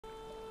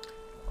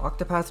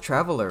Octopath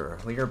Traveler,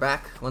 we are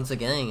back once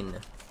again.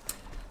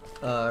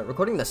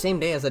 Recording the same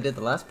day as I did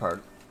the last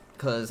part,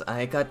 cause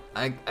I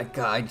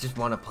just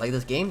want to play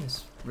this game.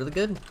 It's really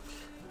good.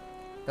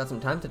 Got some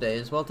time today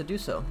as well to do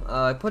so.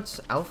 I put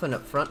Alphen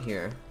up front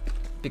here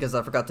because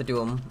I forgot to do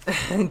him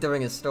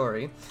during his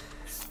story.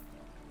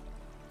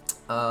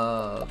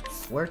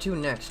 Where to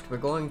next? We're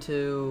going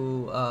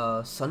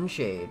to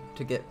Sunshade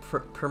to get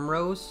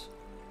Primrose.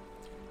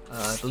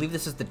 I believe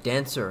this is the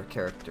dancer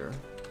character.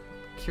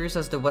 Curious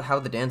as to how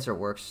the dancer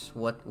works,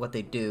 what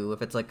they do.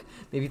 If it's like,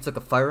 maybe it's like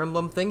a Fire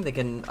Emblem thing, they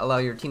can allow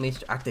your teammates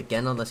to act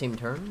again on the same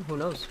turn? Who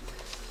knows?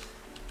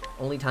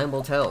 Only time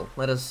will tell.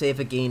 Let us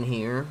save again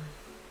here,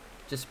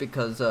 just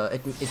because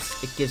it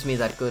gives me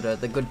that good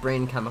the good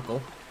brain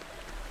chemical.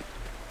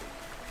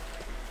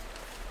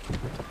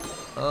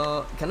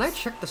 Can I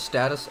check the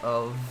status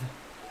of?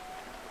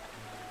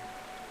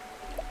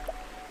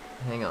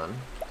 Hang on.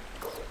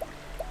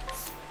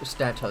 The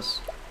status.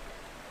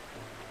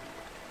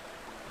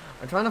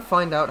 I'm trying to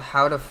find out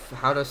how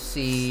to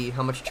see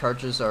how much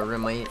charges are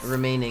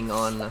remaining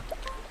on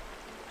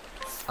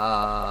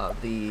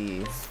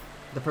the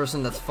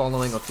person that's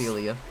following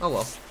Ophelia. Oh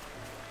well.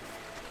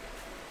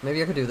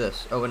 Maybe I could do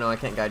this. Oh no, I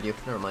can't guide you.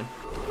 Never mind.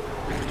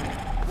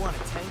 Want a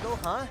tango,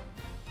 huh?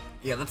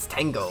 Yeah, let's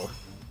tango.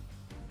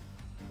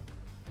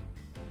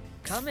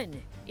 Come in,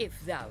 if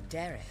thou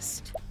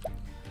darest.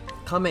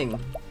 Coming.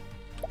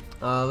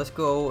 Let's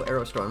go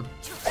Aerostorm.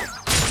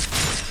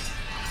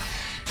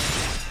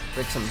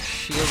 Break some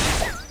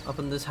shields up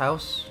in this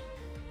house.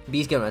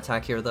 B's gonna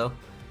attack here though.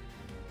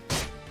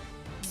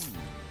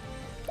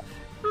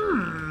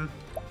 You're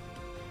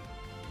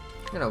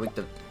not weak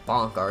to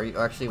bonk, are you?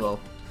 Actually, well,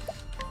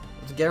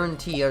 let's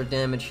guarantee our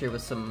damage here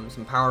with some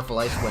powerful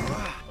ice wind.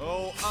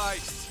 Oh,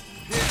 ice!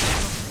 Hit them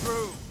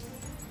through!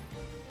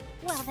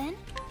 Well then.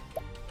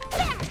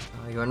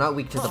 You are not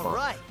weak to the bonk.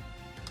 Right.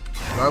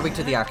 You are weak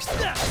to the axe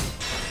though.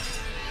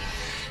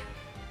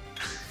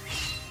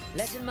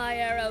 Letting my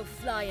arrow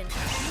fly in.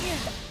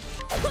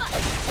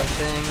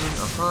 Thing,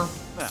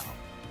 Now,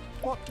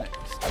 what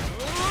next?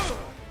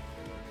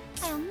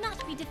 I'll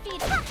not be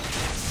defeated.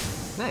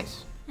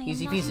 Nice. I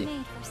Easy am peasy. not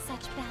made for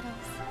such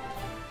battles.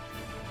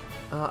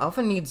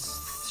 Alpha needs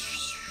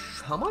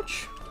how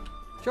much?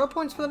 0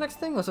 points for the next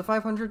thing? Was it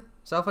 500?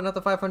 Is Alpha not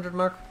the 500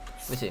 mark?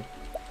 Let me see.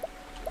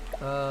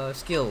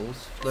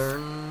 Skills.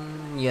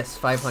 Learn. Yes,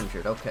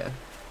 500. Okay.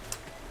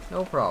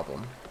 No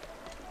problem.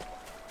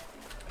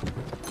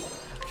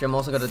 Actually, I'm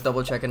also gonna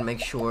double check and make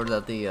sure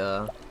that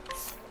the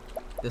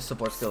this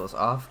support skill is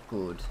off.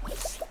 Good.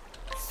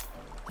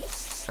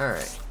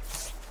 Alright.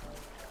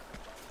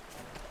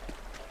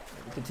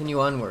 Continue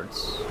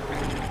onwards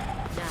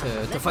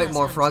to fight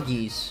more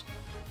froggies.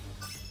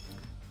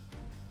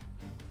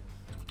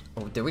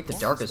 Oh, they're weak to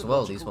dark as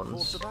well, these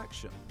ones.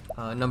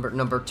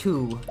 Number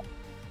 2.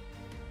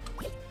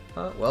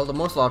 Well, the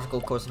most logical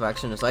course of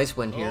action is Ice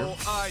Wind here. Oh,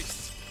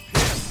 ice!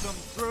 Hit them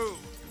through!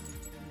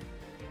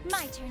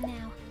 My turn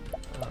now.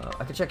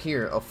 I can check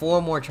here.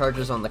 4 more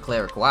charges on the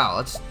cleric.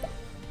 Wow,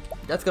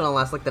 that's gonna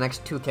last like the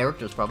next 2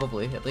 characters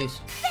probably, at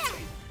least.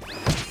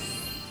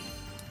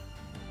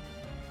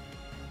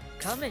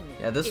 Coming.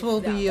 Yeah, this will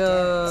be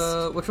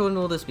which one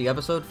will this be?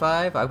 Episode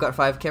 5? I've got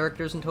 5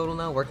 characters in total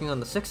now, working on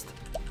the 6th.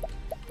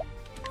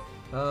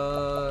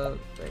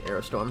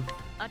 Aerostorm.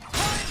 A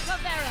torrent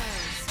of arrows.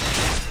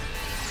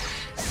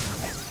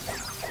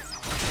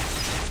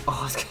 Oh,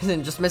 I was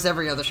gonna just miss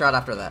every other shot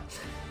after that.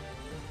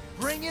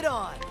 Bring it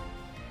on.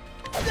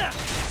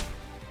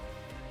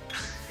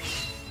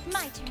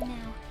 My turn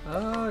now.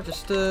 Probably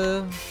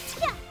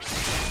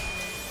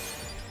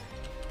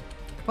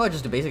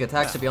just a basic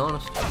attacks to be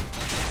honest.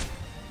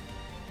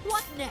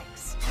 What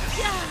next?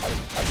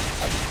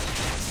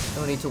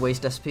 No need to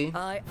waste SP.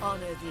 I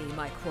honor thee,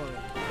 my quarry.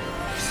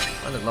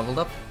 And it leveled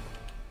up.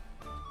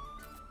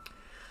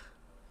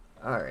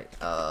 Alright,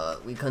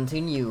 we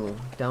continue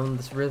down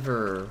this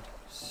river.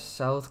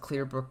 South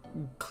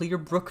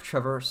Clearbrook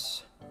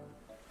Traverse.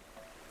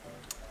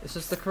 Is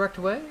this the correct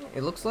way?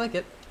 It looks like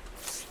it.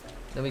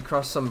 Then we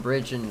cross some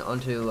bridge and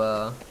onto,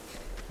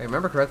 if I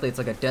remember correctly, it's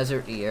like a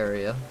desert-y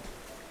area.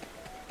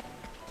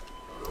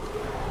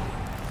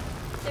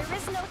 There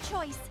is no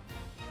choice.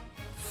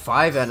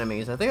 5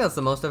 enemies. I think that's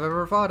the most I've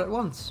ever fought at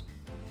once.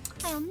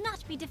 I'll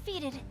not be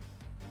defeated.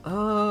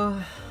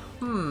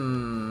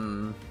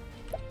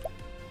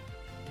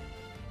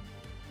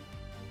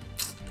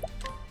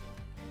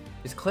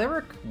 Is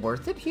Cleric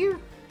worth it here?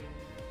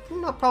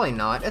 No, probably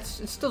not.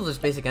 It's still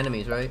just basic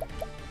enemies, right?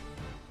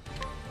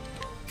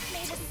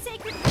 May the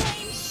sacred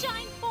flame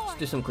shine forth. Let's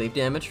do some cleave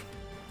damage.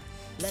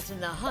 Letting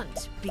the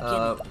hunt begin.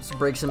 Let's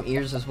break some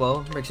ears as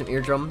well. Break some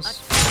eardrums. A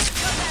torrent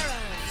of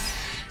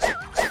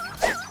arrows.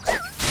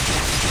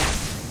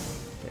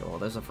 Okay, well,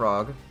 there's a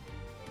frog.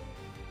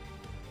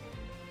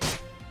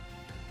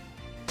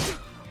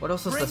 What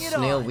else is the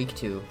snail weak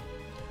to?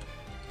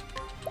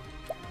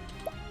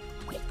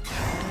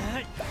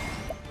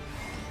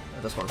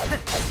 This one.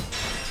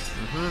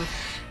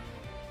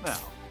 Now,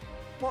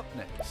 what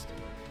next?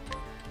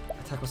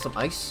 Attack with some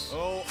ice.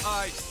 Oh,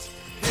 ice!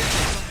 Hit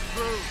them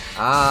through.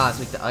 Ah, it's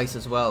weak to ice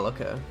as well.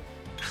 Okay.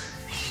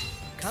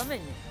 Come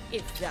in,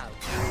 if thou.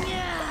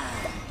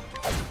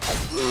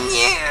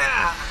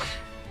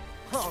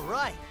 All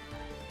right.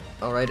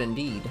 All right,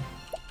 indeed.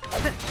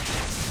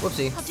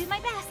 Whoopsie. I'll do my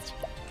best.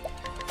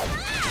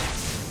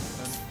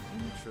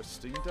 An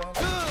interesting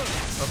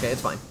dance. Okay,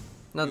 it's fine.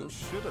 No, You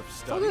should have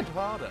studied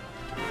harder.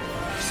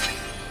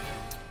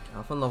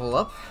 Alpha level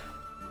up.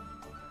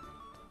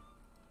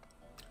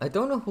 I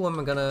don't know who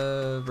I'm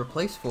gonna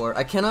replace for.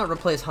 I cannot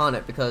replace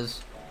Hanet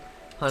because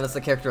Hanet's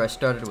the character I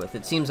started with.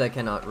 It seems I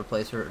cannot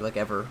replace her like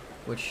ever,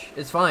 which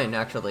is fine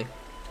actually.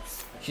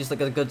 She's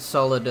like a good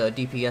solid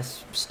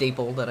DPS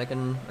staple that I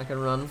can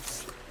run.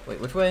 Wait,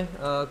 which way?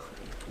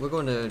 We're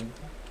going to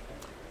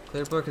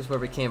Clearbrook is where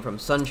we came from.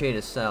 Sunshade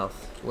is south.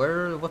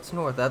 What's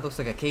north? That looks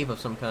like a cave of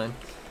some kind.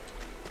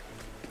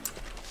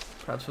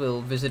 Perhaps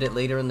we'll visit it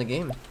later in the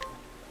game.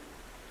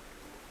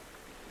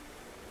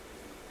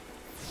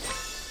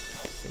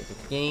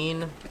 Save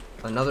again.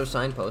 Another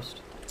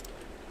signpost.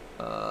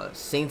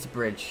 Saints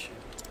Bridge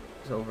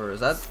is over. Is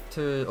that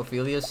to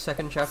Ophelia's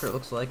second chapter? It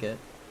looks like it.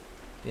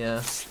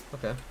 Yeah.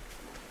 Okay.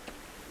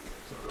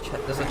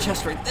 There's a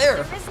chest right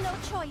there. There is no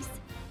choice.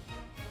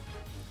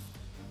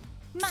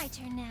 My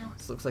turn now.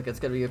 This looks like it's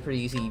gonna be a pretty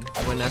easy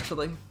win,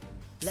 actually.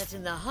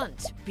 Letting the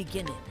hunt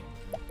begin.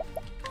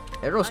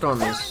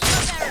 Aerostorm's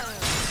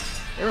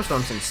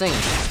insane.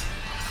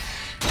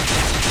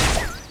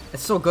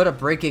 It's so good at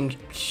breaking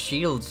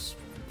shields.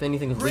 If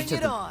anything is Bring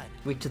it on.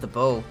 weak to the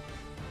bow.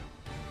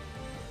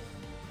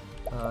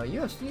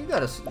 You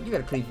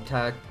got cleave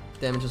attack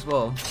damage as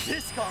well.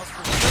 This calls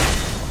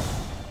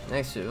for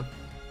Nice, Sue.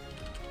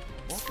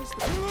 What is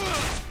the...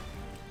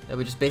 Yeah,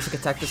 we just basic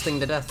attack this thing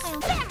to death.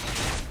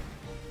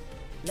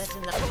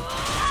 Letting the.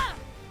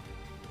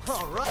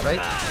 all right.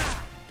 Right?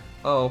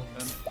 Oh.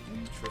 An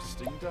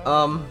interesting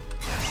dance.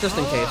 Just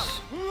in case.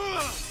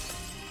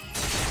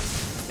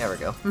 There we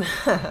go.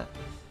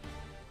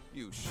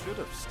 You should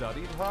have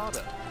studied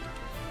harder.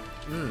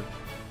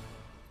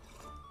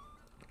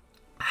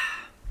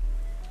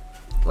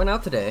 Went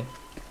out today,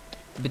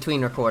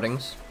 between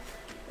recordings.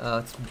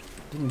 It's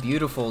been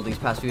beautiful these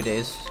past few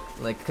days.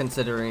 Like,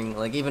 considering,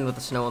 like, even with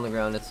the snow on the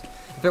ground,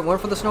 if it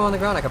weren't for the snow on the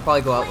ground, I could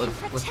probably go out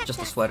with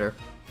just a sweater.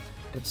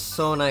 It's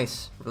so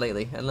nice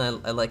lately, and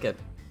I like it.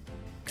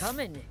 Come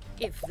in,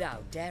 if thou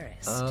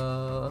darest.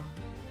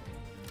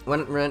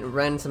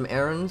 Ran some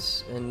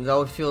errands, and it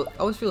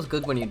always feels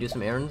good when you do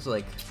some errands.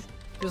 Like,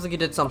 feels like you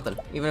did something,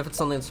 even if it's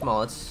something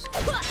small. It's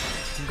a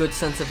good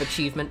sense of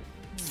achievement.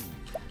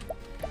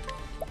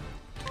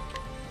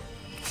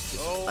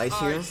 Oh, Ice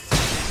here.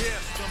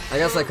 I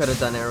guess I could have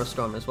done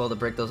Aerostorm as well to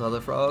break those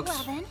other frogs.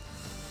 Well then,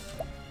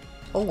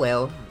 Oh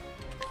well.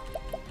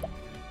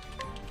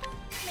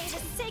 may the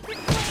sacred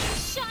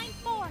flame shine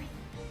forth.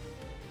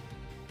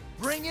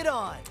 Bring it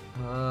on.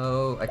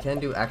 Oh, I can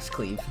do Axe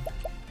Cleave.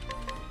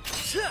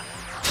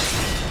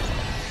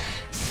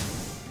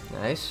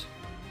 Nice.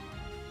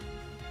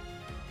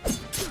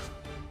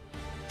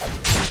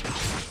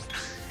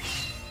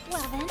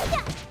 Well then,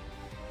 yeah.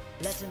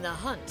 Letting the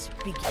hunt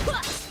begin.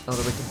 Oh,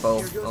 the wicked bow.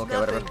 Here goes Okay,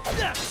 whatever.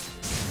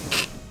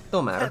 nothing.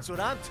 Don't matter. That's what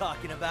I'm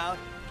talking about.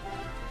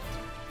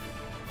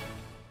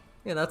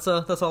 Yeah, that's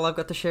all I've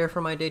got to share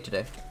for my day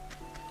today.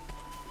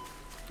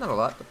 Not a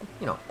lot, but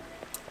you know,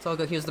 it's all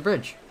good. Here's the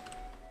bridge.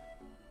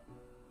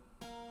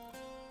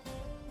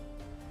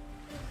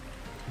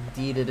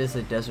 Indeed, it is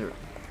a desert.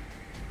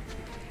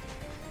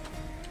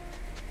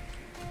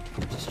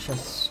 Just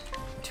chests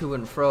to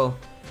and fro.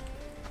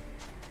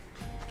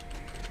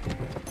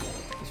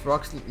 These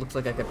rocks looks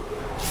like I could.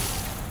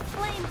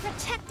 Flame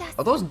protect us.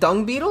 Are those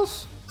dung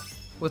beetles?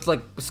 With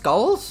like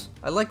skulls?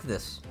 I like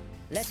this.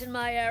 Letting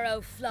my arrow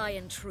fly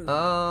in true. Do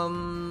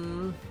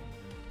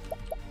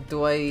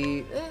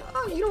I?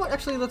 Oh, you know what?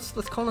 Actually, let's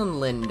call on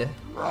Lind.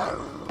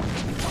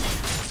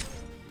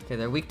 Okay,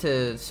 they're weak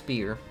to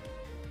spear.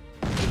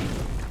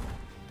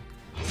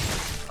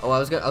 Oh, I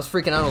was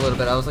freaking out a little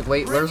bit. I was like,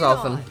 wait, where's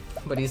Alphen?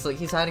 But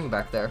he's hiding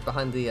back there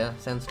behind the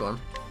sandstorm.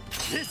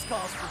 This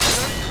calls for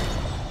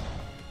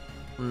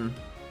certain.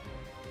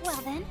 Well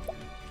then,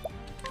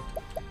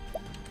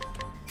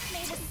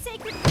 may the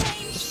sacred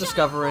flame Just shine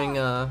discovering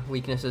forth.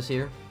 weaknesses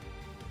here.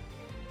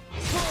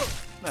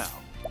 Now,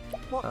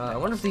 what I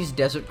wonder if these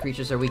desert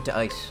creatures are weak to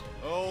ice.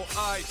 Oh,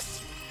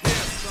 ice! Here's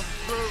some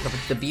fruit!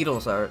 The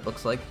beetles are, it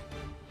looks like.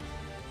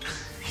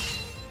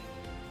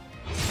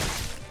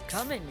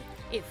 Come in,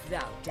 if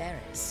thou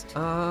darest.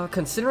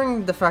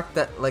 Considering the fact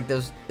that like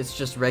it's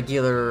just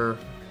regular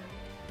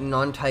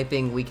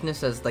non-typing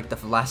weakness as like the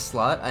last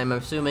slot, I'm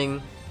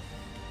assuming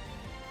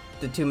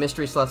the two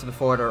mystery slots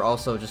before it are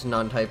also just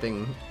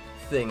non-typing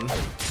thing.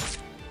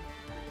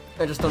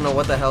 I just don't know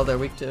what the hell they're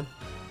weak to.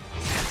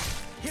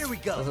 Here we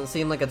go. Doesn't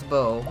seem like it's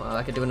bow.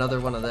 I could do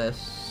another one of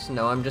this.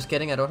 No, I'm just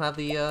kidding. I don't have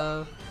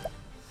the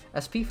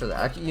SP for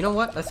that. Actually, you know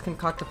what? Let's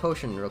concoct a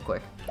potion real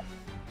quick.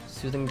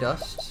 Soothing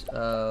dust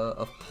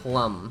of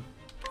plum.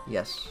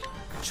 Yes.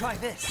 Try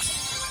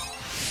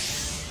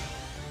this.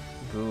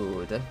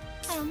 Good.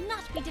 I'll not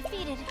be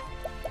defeated.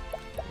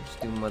 Just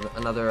do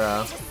another May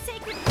the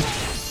sacred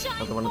flame shine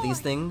another one of these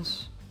forth.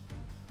 things.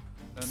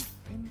 An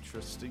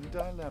interesting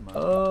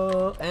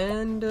dilemma.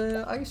 And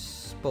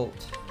ice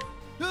bolt.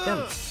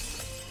 Damn.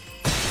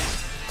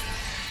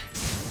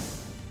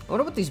 I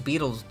wonder what these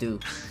beetles do.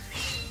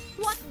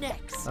 What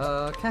next?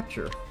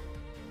 Capture.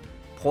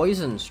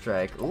 Poison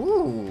strike.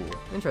 Ooh,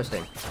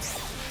 interesting.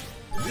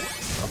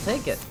 I'll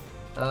take it.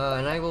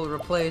 And I will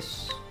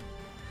replace.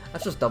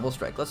 That's just double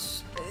strike.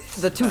 Let's.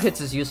 The 2 hits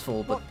is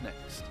useful, but What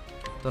next?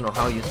 don't know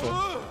how useful.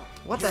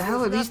 What the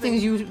hell are these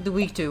things you the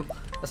weak to?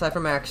 Aside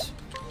from Max.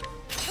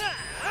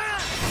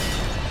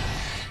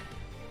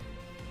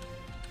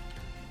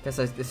 Guess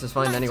this is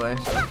fine anyway.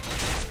 So.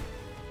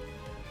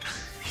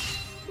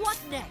 What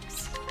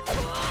next?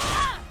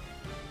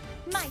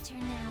 My turn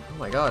now. Oh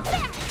my god.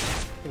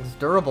 It's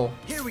durable.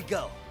 Here we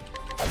go.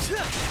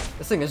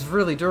 This thing is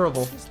really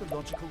durable. What is the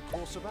logical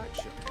course of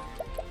action?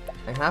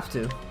 I have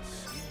to.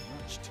 So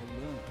much to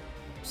learn.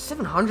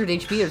 700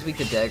 HP is weak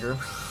to dagger.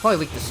 Probably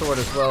weak to sword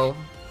as well.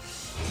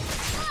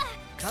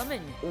 Come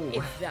in, Ooh.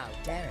 if thou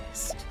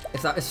darest.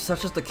 If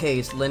such is the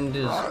case, Lind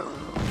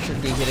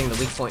should be hitting the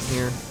weak point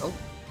here. Oh,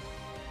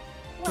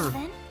 Well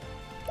then,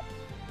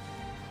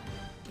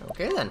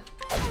 okay then.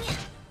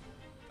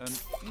 An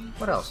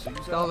What else?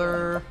 interesting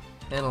Scholar,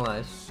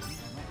 analyze. So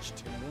much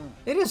to learn.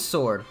 It is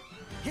sword.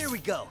 Here we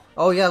go.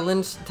 Oh yeah,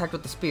 Lind's attacked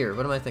with the spear.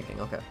 What am I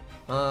thinking? Okay.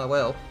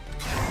 Well.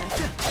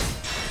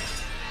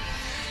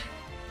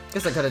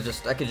 Guess I could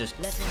just. Letting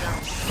the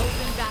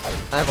open battle,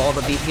 I have all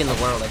the BP in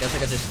the world. I guess I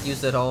could just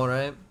use it all,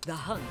 right? the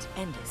hunt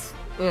endeth.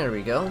 There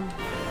we go.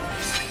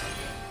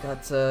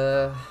 Got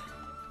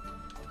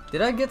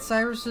Did I get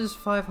Cyrus's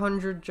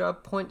 500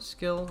 job point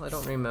skill? I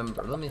don't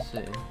remember. Let me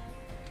see.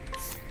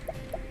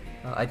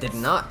 I did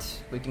not.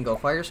 We can go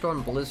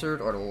Firestorm,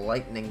 Blizzard, or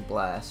Lightning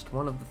Blast.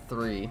 One of the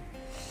 3.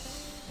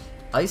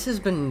 Ice has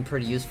been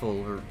pretty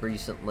useful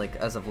recently, like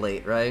as of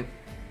late, right?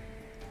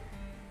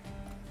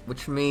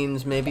 Which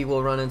means maybe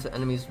we'll run into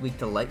enemies weak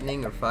to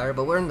lightning or fire,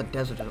 but we're in the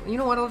desert. You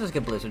know what? I'll just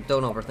get Blizzard.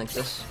 Don't overthink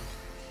this.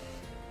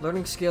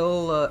 Learning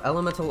skill,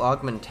 Elemental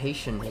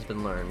Augmentation has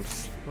been learned.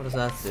 What does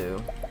that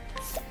do?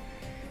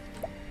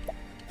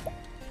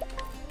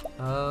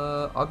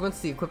 Augments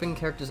the equipping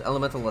character's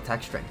elemental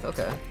attack strength.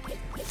 Okay.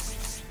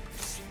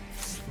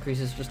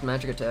 Increases just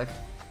magic attack.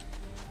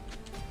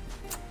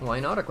 Why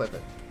not equip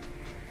it?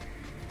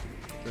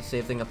 The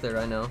save thing up there,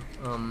 I know.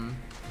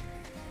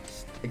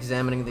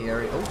 Examining the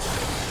area.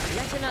 Oh.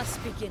 Letting us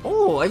begin.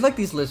 Oh, I like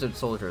these lizard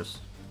soldiers.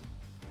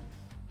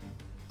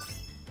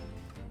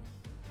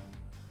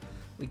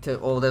 Weak to.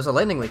 Oh, there's a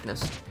lightning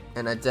weakness,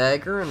 and a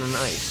dagger and an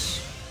ice.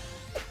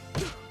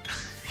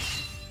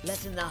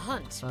 Letting the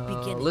hunt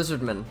begin.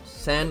 Lizardmen,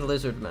 sand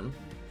lizardmen.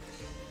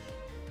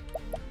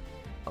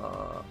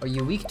 Are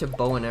you weak to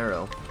bow and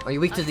arrow? Are you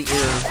weak to the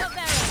ear?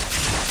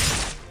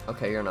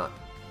 Okay, you're not.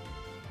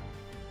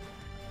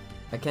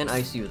 I can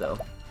ice you though.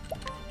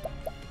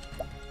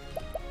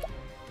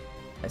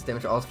 Ice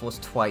damage also was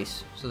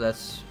twice, so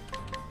that's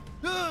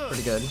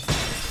pretty good.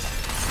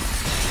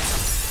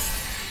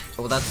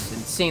 Oh, that's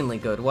insanely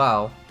good.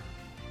 Wow.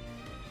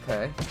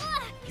 Okay.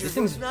 These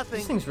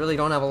things really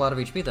don't have a lot of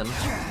HP then.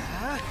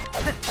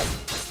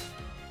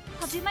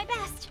 I'll do my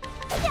best.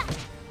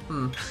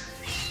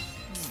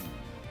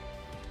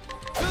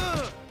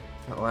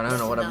 Oh, I don't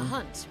know what Letting I'm. the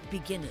hunt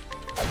beginneth.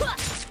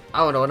 I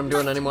don't know what I'm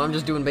doing anymore. I'm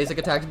just doing basic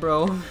attacks,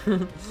 bro.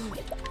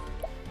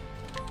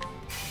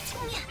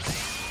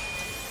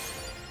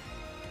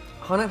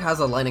 Haunted has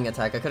a lightning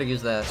attack. I could have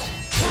used that.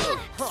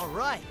 All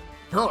right.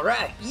 All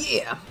right,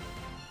 yeah.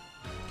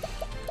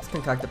 Let's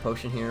concoct a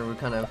potion here. We're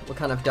kind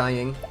of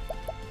dying.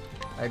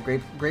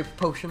 Grape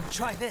potion.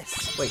 Try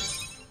this. Wait.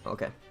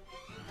 Okay.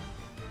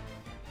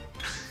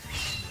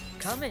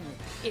 Come in,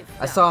 if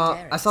I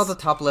saw the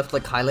top left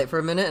like highlight for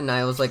a minute, and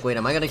I was like, wait,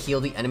 am I gonna heal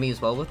the enemy as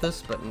well with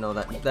this? But no,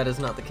 that is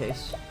not the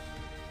case.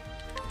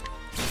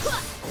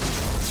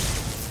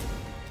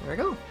 There we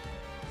go.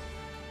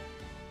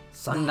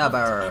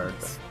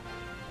 Thunderbird.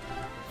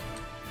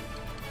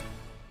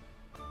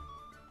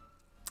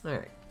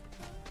 Alright.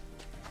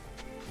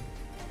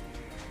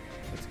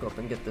 Let's go up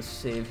and get this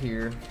save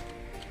here.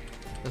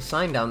 There's a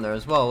sign down there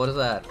as well. What is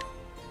that?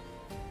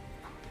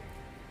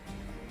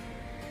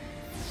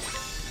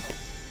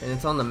 And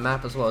it's on the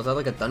map as well. Is that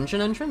like a dungeon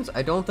entrance?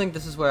 I don't think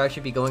this is where I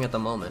should be going at the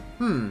moment.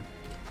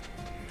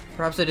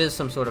 Perhaps it is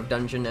some sort of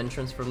dungeon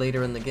entrance for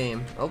later in the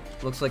game. Oh,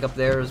 looks like up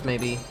there is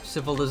maybe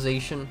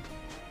civilization.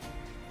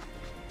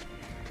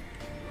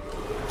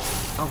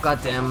 Oh,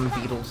 goddamn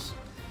beetles.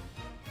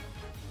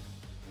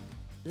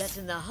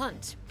 Letting the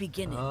hunt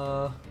begin.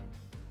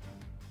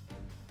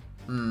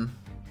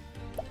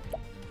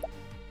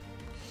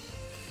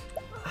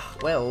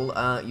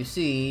 Well, you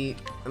see,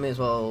 I may as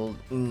well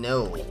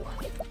no.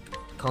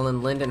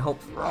 Colin, Lind, and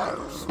Hope.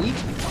 Sweep?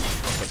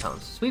 Okay,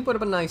 Pounce. Sweep would have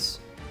been nice,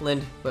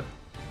 Lind, but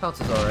Pounce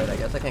is alright, I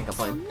guess. I can't Will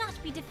complain. not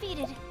be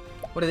defeated.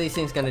 What are these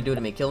things gonna do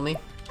to me? Kill me?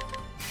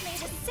 May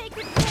the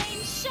sacred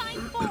flame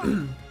shine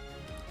forth.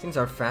 Things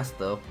are fast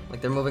though.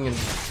 Like they're moving in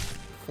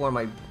before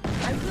my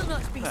I will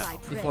not be thy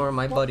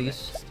prey.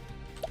 buddies.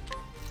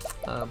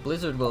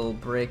 Blizzard will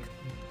break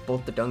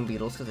both the dung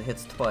beetles because it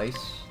hits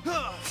twice.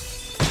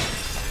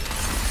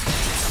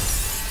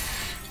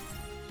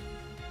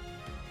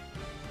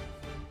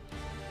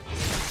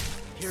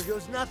 Here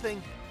goes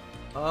nothing.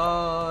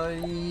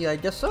 Yeah, I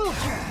guess so.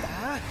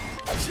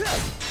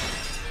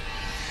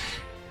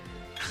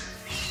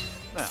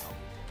 Now,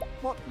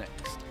 what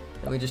next?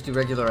 Let me just do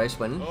regular ice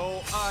wind.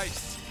 Oh,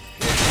 ice!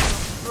 Here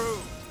comes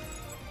through!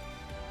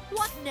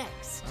 What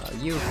next?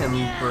 You can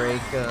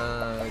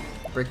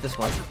break this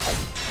one.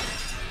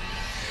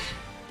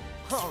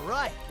 All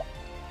right.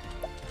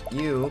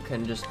 You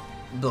can just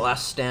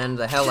blast stand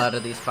the hell out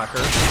of these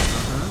fuckers.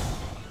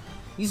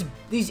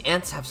 These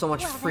ants have so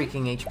much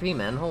freaking HP,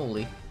 man.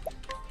 Holy.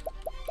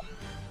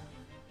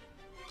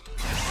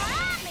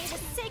 May the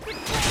sacred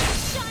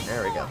flame shine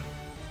There we go.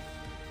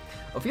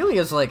 forth.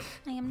 Ophelia's like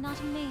I am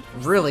not made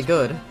for really such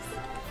good. things.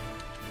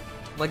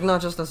 Like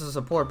not just as a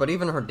support, but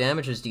even her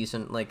damage is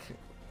decent. Like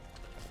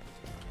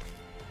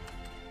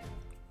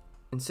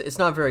it's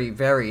not very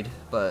varied,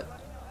 but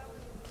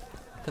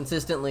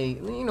consistently,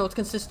 you know, it's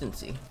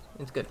consistency.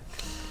 It's good.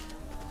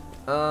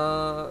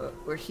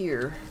 We're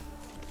here.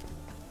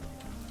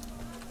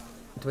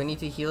 Do I need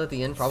to heal at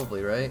the end?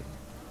 Probably, right?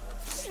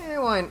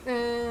 Why?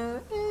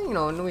 You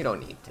know, we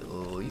don't need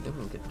to.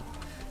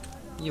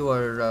 You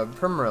are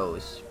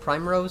Primrose.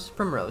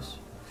 Primrose.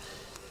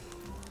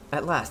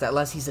 At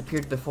last he's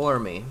appeared before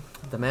me.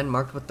 The man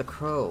marked with the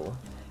crow.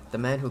 The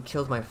man who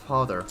killed my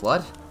father.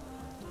 What?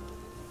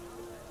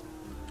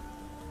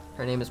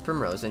 Her name is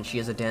Primrose, and she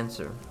is a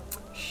dancer.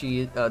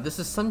 This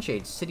is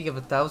Sunshade, city of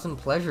 1,000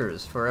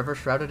 pleasures, forever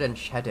shrouded in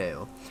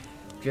shadow.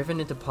 Driven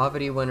into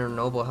poverty when her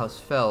noble house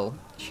fell,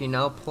 she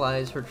now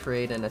plies her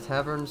trade in a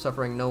tavern,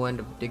 suffering no end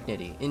of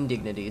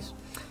indignities,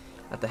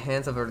 at the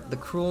hands of the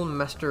cruel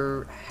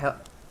master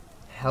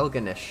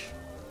Helganish.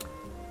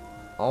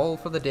 All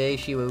for the day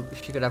she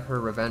could have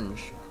her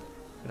revenge.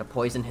 Gonna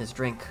poison his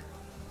drink.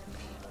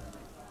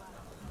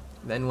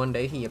 Then one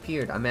day he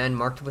appeared, a man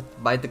marked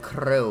by the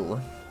crow.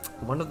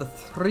 One of the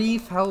 3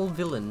 foul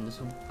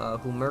villains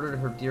who murdered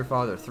her dear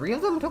father. 3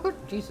 of them took her?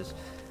 Jesus.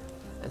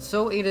 And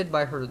so aided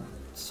by her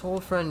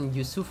soul friend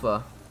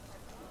Yusufa,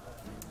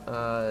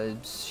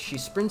 she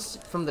sprints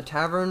from the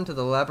tavern to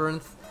the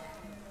labyrinth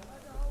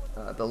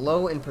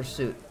below in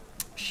pursuit.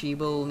 She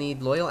will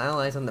need loyal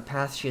allies on the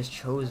path she has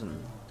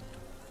chosen.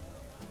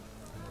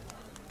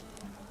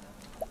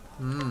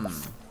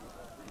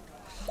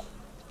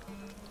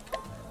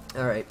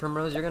 Alright,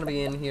 Primrose, you're gonna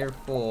be in here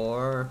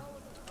for...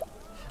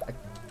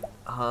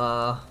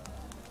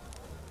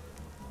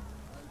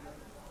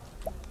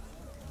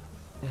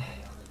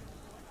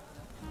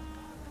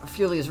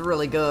 Ophelia is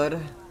really good.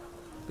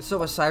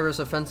 So is Cyrus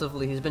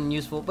offensively, he's been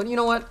useful, but you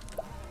know what?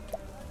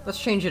 Let's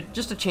change it,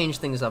 just to change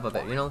things up a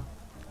bit, you know?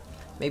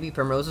 Maybe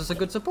Primrose is a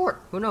good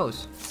support, who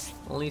knows?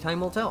 Only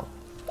time will tell.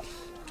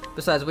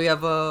 Besides, we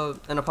have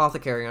an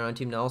apothecary on our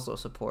team to also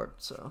support,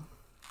 so...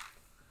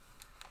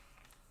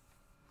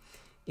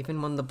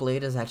 Even when the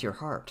blade is at your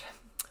heart,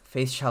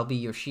 faith shall be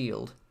your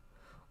shield.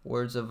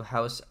 Words of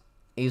House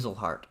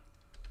Azelhart.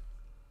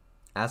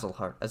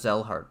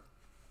 Azelhart.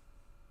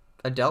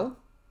 Adele?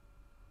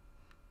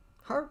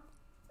 Heart?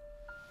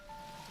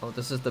 Oh,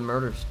 this is the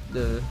murder,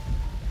 the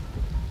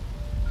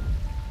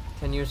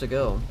 10 years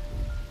ago.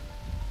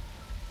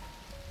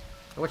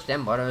 Which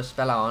them butter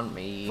spell on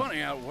me.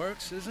 Funny how it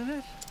works, isn't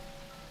it?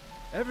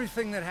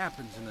 Everything that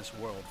happens in this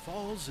world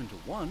falls into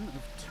one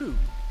of 2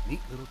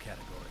 neat little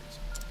categories.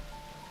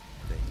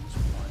 Things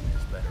one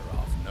is better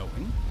off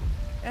knowing,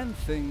 and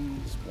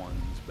things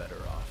one's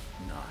better off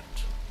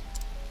not.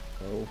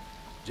 Oh.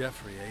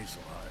 Jeffrey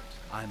Azelhart,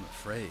 I'm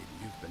afraid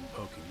you've been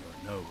poking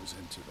your nose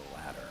into the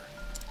latter.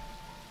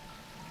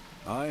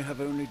 I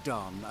have only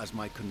done as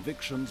my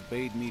convictions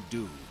bade me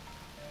do.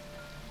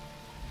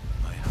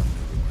 I have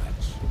no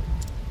regrets.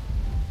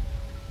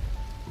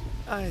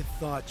 I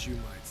thought you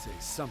might say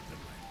something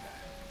like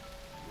that.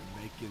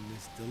 You're making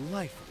this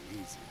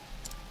delightfully easy.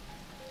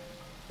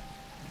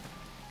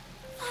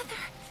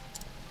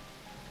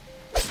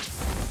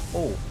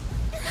 Oh.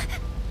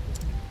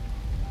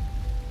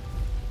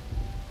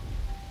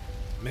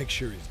 Make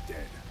sure he's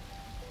dead.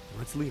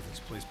 Let's leave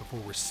this place before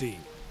we're seen.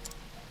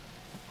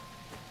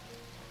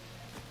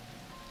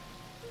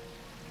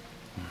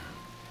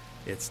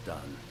 It's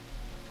done.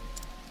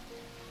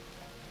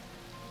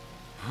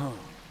 Huh.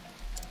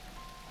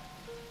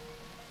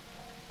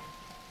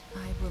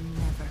 I will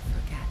never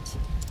forget.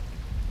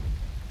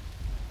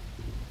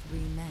 3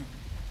 men,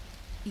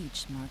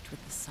 each marked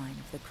with the sign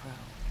of the crow.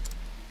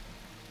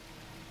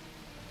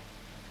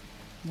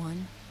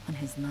 One on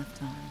his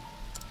left arm.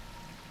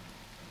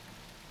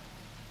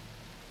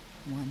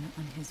 One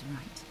on his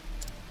right.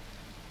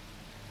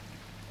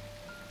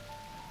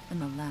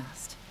 And the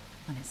last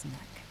on his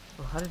neck.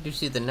 Well, how did you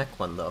see the neck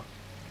one, though?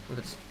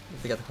 If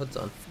they got the hoods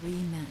on. 3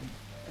 men.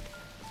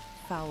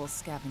 Foul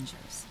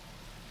scavengers.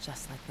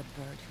 Just like the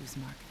bird whose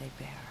mark they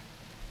bear.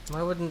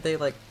 Why wouldn't they,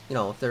 like, you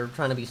know, if they're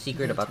trying to be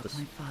secret They about took this,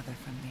 my father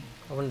from me.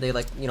 why wouldn't they,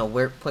 like, you know,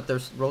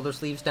 roll their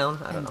sleeves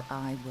down? I don't know.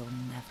 I will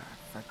never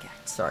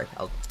forget. Sorry,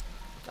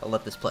 I'll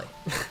let this play.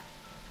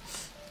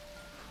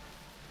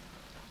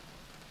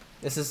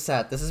 This is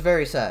sad. This is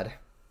very sad.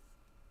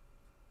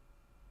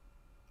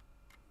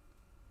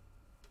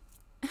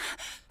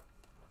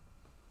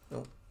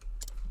 Oh.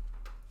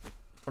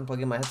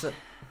 Unplugging my headset.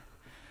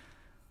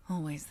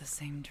 Always the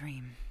same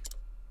dream.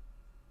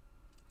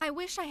 I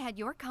wish I had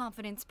your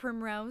confidence,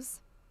 Primrose.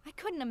 I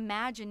couldn't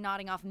imagine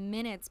nodding off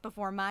minutes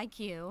before my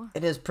cue.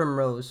 It is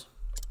Primrose.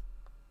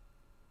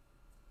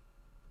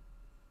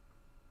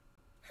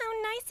 How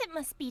nice it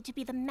must be to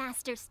be the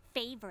master's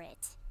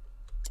favorite.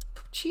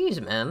 Jeez,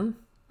 man.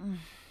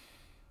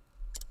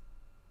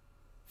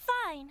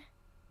 Fine.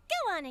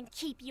 Go on and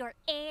keep your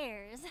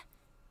airs.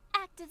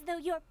 Act as though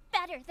you're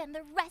better than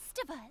the rest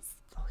of us.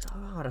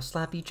 Oh, to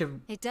slap each of...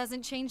 It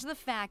doesn't change the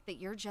fact that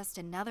you're just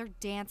another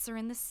dancer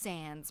in the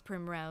sands,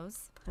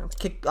 Primrose.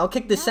 I'll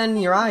kick the sand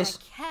in your eyes. A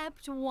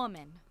kept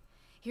woman.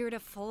 Here to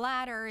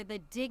flatter the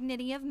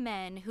dignity of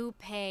men who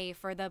pay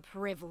for the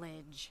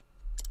privilege.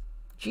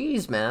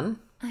 Jeez, man.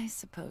 I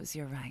suppose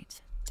you're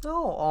right.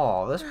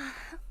 Oh, that's...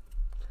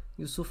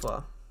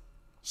 Yusufa.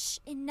 Shh,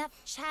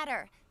 enough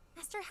chatter.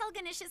 Master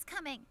Helganish is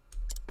coming.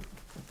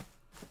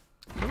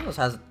 This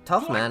has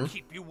tough, Do man. I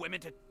keep you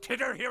women to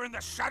titter here in the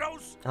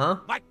shadows? Huh?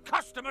 My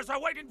customers are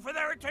waiting for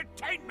their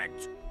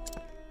entertainment.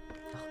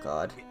 Oh,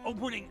 God. The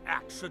opening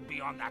act should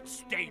be on that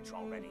stage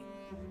already.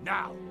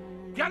 Now,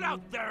 get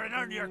out there and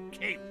earn your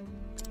keep.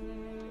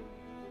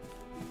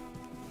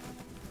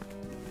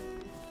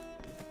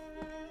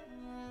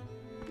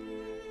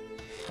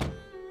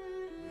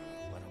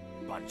 What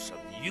a bunch of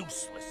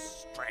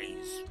useless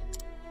strays.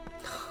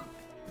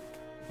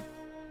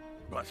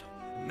 But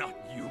not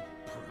you,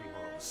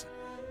 Primrose.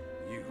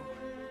 You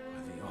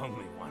are the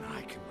only one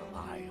I can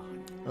rely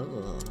on.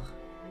 Ugh.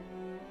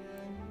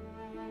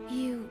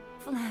 You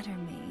flatter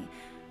me,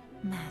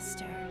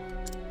 Master.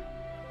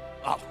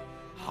 Oh,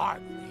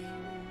 hardly.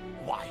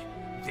 Why,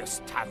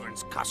 this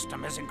tavern's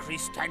custom has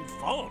increased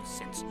tenfold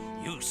since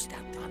you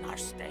stepped on our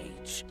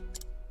stage.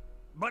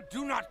 But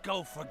do not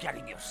go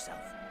forgetting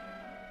yourself.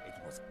 It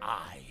was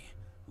I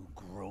who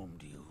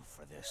groomed you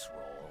for this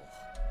role.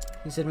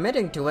 He's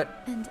admitting to it.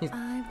 And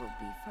I will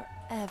be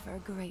forever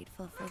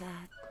grateful for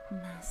that,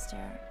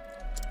 Master.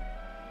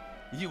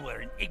 You were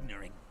an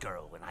ignorant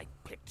girl when I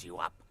picked you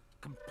up.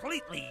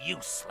 Completely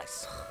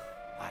useless.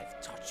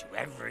 I've taught you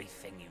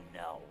everything you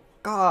know.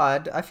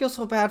 God, I feel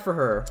so bad for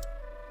her.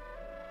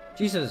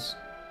 Jesus.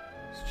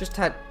 She's just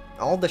had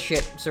all the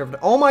shit served.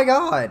 Oh my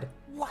God.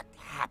 What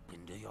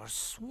happened to your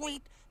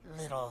sweet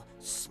little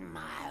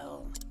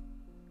smile?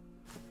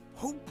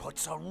 Who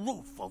puts a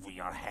roof over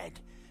your head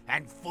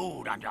and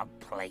food on your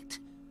plate?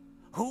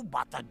 Who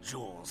bought the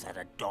jewels that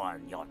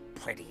adorn your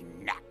pretty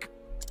neck?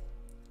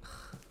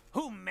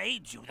 Who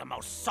made you the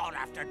most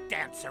sought-after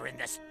dancer in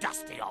this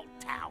dusty old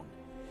town?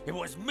 It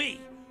was me,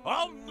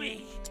 all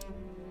me.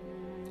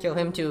 Kill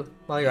him too,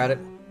 while you're at it.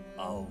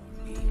 Oh,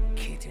 me,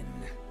 kitten.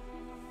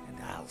 And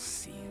I'll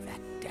see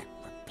that debt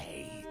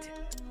repaid.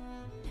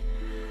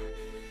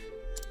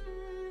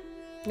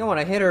 You don't want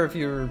to hit her if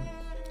you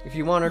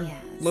want her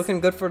looking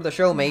good for the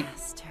show, mate.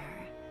 Master.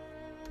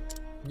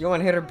 You don't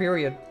want to hit her,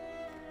 period.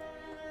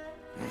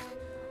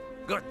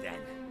 Good then.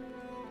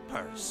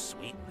 Purr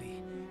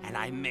sweetly, and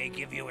I may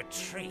give you a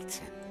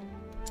treat.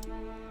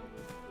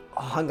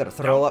 Oh, I'm gonna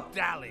throw up.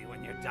 Don't dally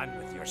when you're done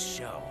with your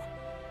show.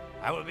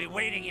 I will be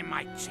waiting in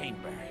my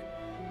chamber.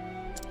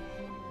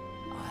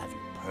 I'll have you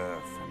purr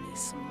for me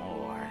some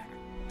more.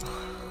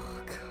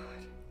 Oh,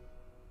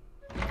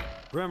 God.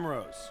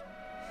 Primrose,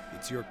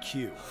 it's your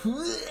cue.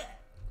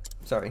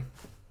 Sorry.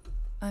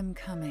 I'm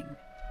coming.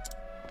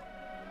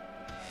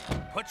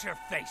 Put your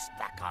face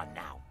back on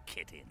now,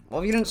 kitten.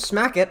 Well, you didn't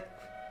smack it.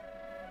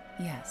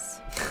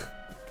 Yes.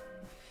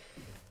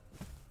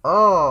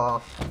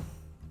 Oh.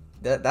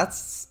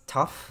 That's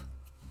tough.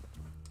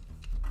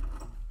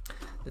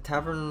 The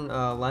tavern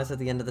lies at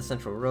the end of the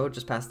central road,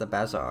 just past the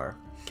bazaar.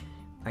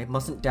 I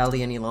mustn't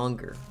dally any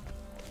longer.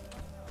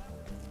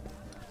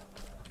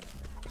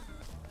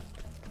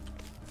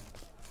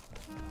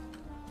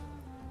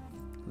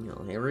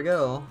 Well, here we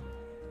go.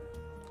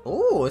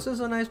 Oh, this is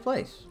a nice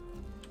place.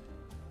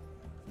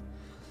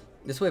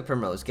 This way,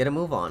 Primrose. Get a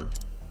move on.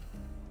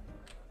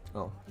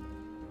 Oh.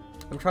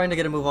 I'm trying to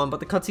get a move on, but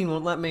the cutscene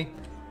won't let me.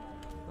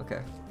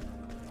 Okay.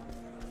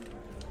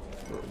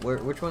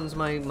 Which one's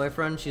my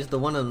friend? She's the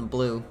one in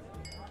blue.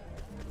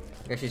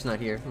 I guess she's not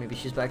here. Maybe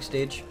she's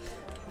backstage.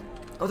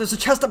 Oh, there's a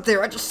chest up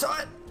there! I just saw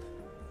it!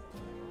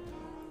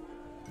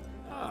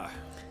 Ah,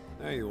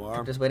 there you are.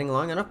 I'm just waiting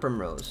long enough,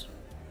 Primrose.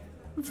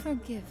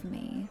 Forgive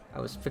me. I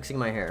was fixing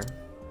my hair.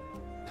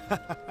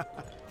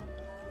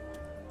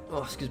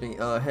 Oh, excuse me.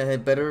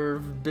 Had better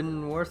have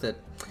been worth it.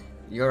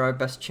 You're our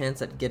best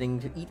chance at getting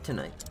to eat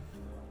tonight.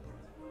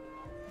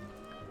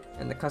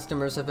 And the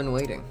customers have been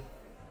waiting.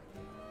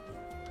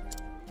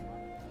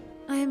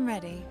 I am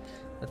ready.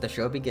 Let the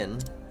show begin.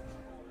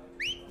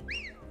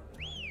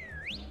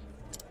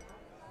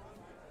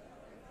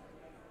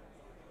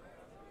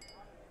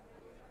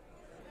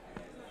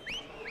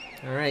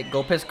 Alright,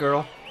 go piss,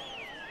 girl.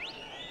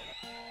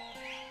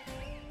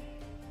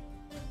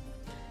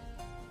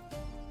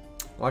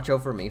 Watch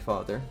over me,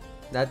 father.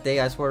 That day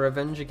I swore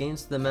revenge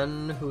against the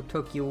men who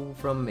took you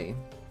from me.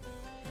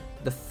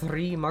 The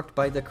 3 marked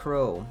by the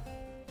crow.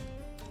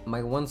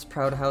 My once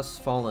proud house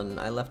fallen,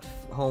 I left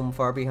home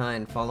far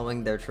behind,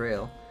 following their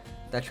trail.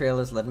 That trail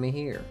has led me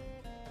here.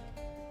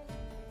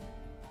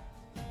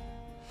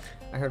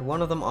 I heard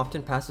one of them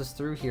often passes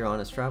through here on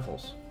his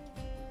travels.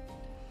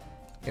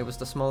 It was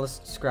the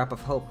smallest scrap of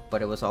hope,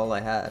 but it was all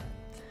I had.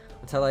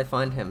 Until I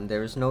find him,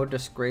 there is no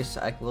disgrace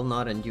I will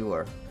not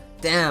endure.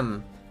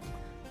 Damn!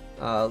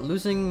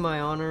 Losing my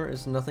honor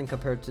is nothing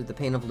compared to the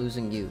pain of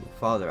losing you.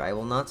 Father, I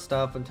will not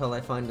stop until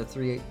I find the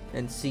 3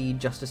 and see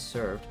justice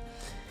served.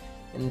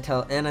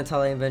 Until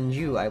I avenge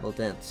you, I will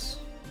dance.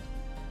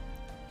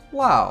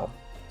 Wow.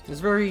 It's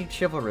very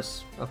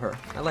chivalrous of her.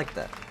 I like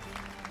that.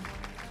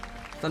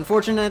 It's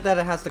unfortunate that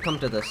it has to come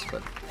to this,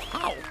 but...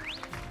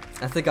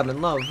 I think I'm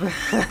in love.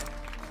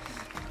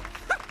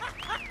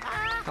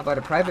 How about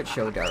a private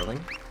show, darling?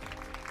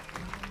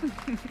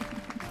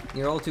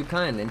 You're all too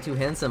kind and too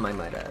handsome, I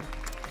might add.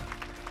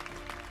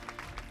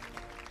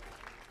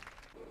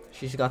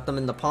 She's got them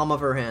in the palm of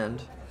her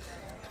hand.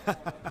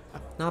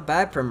 Not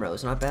bad,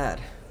 Primrose, not bad.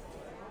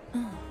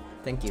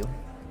 Thank you.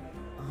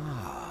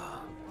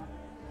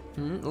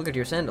 Look at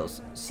your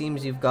sandals.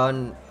 Seems you've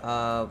gone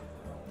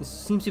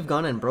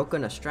and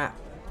broken a strap.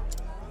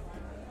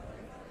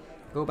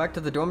 Go back to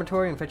the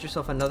dormitory and fetch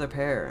yourself another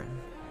pair.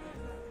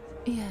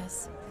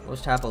 Yes.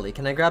 Most happily.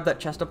 Can I grab that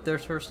chest up there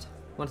first?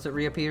 Once it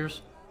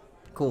reappears?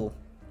 Cool.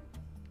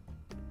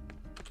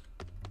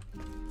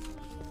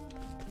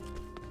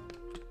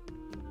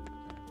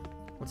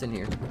 What's in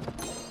here?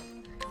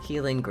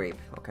 Healing grape.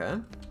 Okay.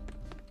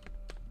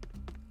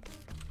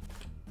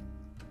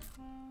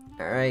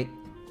 Alright.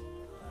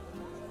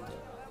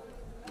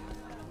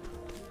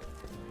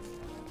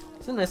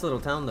 It's a nice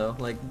little town though.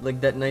 Like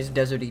that nice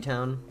deserty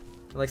town.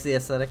 I like the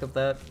aesthetic of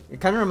that.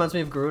 It kind of reminds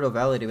me of Gerudo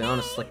Valley, to be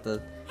honest. Like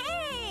the...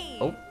 Hey!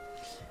 Oh.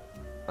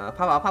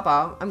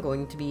 Papa, I'm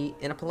going to be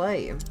in a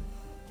play.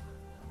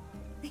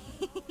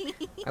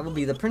 I will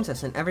be the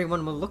princess and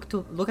everyone will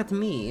look at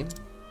me.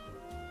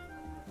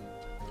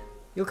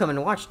 You'll come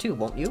and watch too,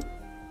 won't you?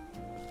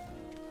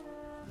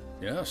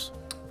 Yes.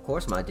 Of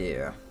course, my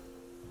dear.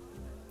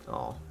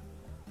 Aw.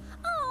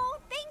 Oh,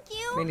 thank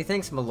you. Many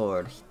thanks, my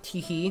lord.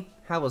 Teehee,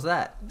 how was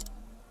that?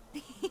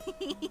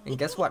 And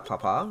guess what,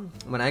 Papa?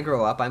 When I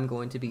grow up, I'm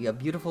going to be a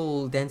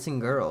beautiful dancing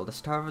girl, the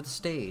star of the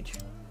stage.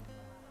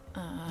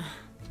 Aw.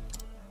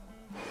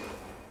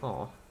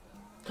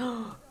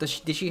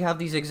 Did she have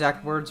these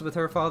exact words with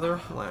her father?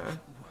 Wow.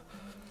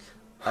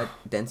 A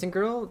dancing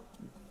girl?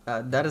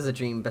 That is a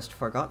dream best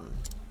forgotten.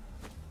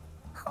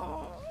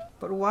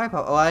 But why,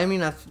 Papa? Oh, I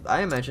mean,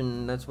 I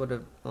imagine that's what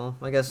it... Well,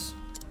 I guess...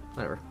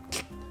 Whatever.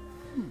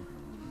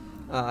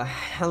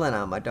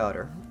 Helena, my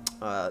daughter.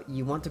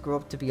 You want to grow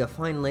up to be a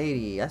fine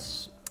lady,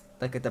 yes?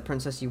 Like the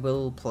princess you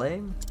will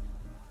play?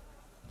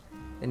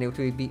 And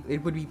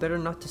it would be better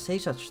not to say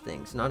such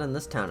things, not in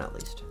this town at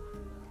least.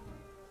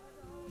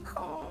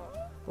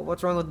 But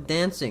what's wrong with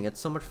dancing? It's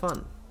so much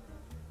fun.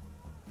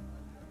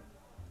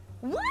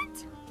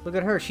 What? Look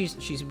at her,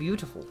 she's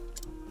beautiful.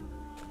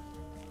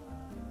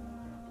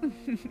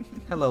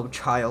 Hello,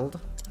 child.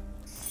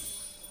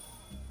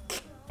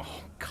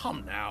 Oh,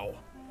 come now.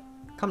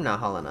 Come now,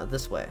 Helena,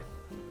 this way.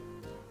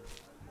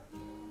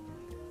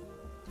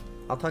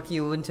 I'll tuck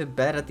you into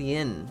bed at the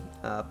inn.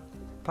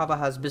 Papa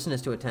has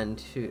business to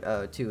attend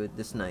to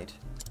this night.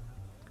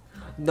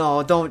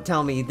 No, don't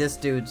tell me this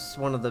dude's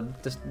one of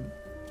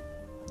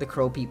the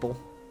crow people.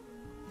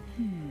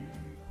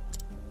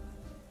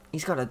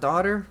 He's got a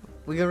daughter?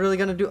 We're really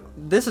gonna do...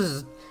 This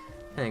is...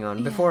 Hang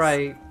on, before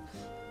I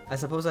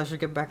suppose I should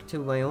get back to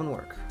my own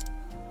work.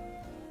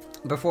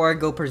 Before I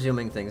go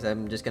presuming things,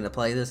 I'm just gonna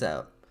play this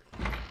out.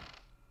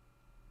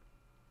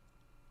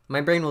 My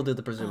brain will do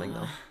the presuming,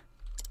 though.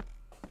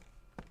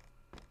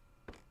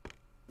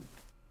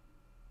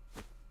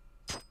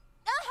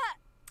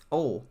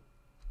 Oh.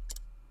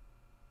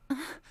 A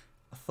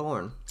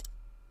thorn.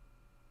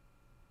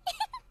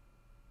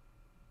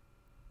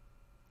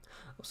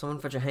 Someone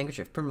fetch a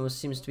handkerchief. Primrose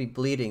seems to be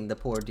bleeding, the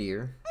poor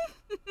dear.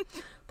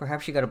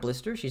 Perhaps she got a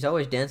blister? She's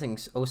always dancing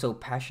oh so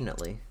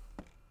passionately.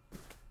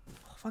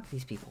 Oh, fuck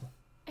these people.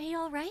 Are you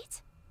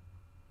alright?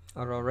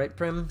 Alright,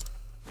 Prim?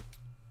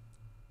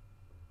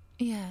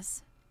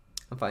 Yes.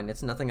 I'm fine.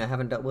 It's nothing I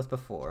haven't dealt with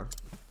before.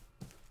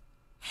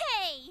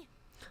 Hey!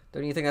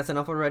 Don't you think that's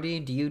enough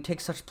already? Do you take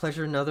such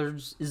pleasure in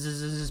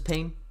others'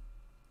 pain?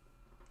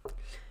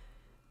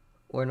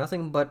 We're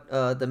nothing but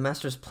the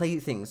master's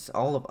playthings,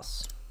 all of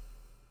us.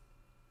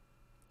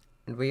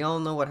 And we all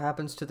know what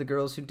happens to the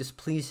girls who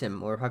displease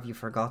him, or have you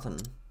forgotten?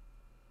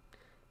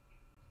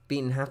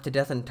 Beaten half to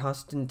death and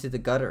tossed into the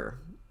gutter.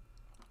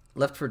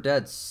 Left for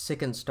dead,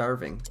 sick and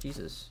starving.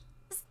 Jesus.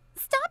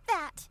 Stop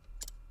that!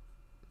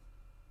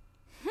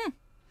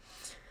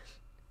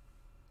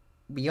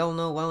 We all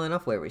know well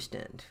enough where we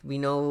stand. We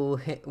know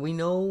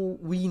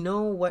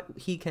what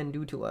he can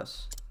do to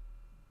us.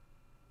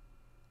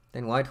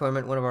 Then why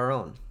torment one of our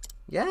own?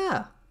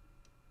 Yeah!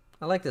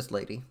 I like this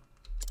lady.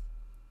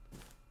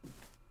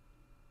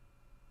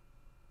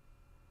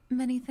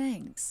 Many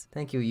thanks.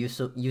 Thank you,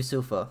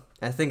 Yusufa.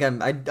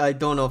 I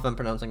don't know if I'm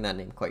pronouncing that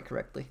name quite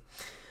correctly.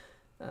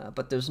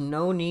 But there's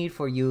no need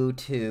for you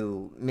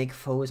to make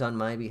foes on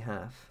my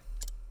behalf.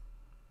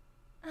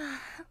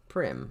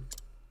 Prim.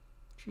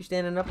 She's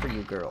standing up for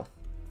you, girl.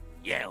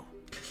 You.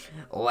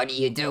 What are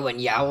you doing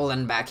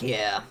yowling back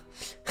here?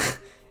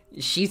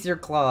 Sheath your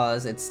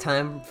claws, it's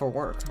time for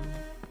work.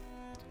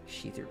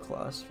 Sheath your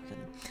claws.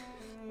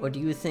 Or do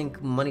you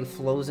think money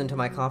flows into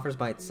my coffers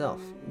by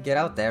itself? Get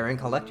out there and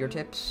collect your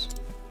tips.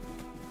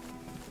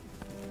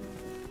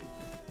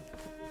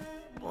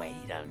 Wait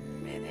a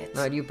minute.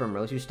 Not you,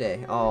 Primrose, you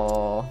stay.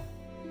 Oh.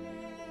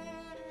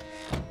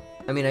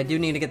 I mean, I do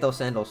need to get those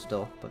sandals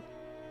still,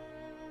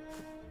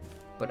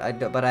 but I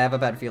have a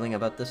bad feeling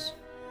about this.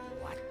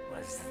 What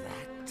was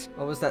that?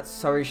 What was that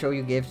sorry show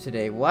you gave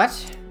today?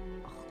 What?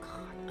 Oh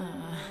god.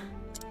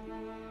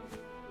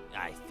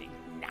 I think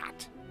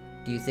not.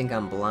 Do you think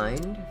I'm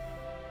blind?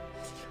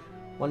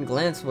 One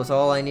glance was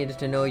all I needed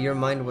to know your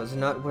mind was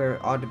not where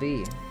it ought to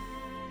be.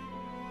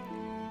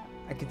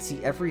 I could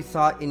see every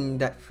thought in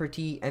that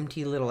pretty,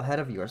 empty little head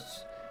of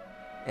yours.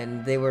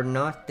 And they were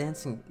not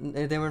dancing.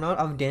 They were not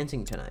of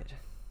dancing tonight.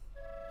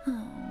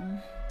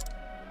 Oh.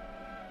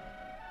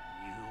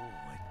 You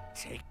would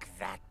take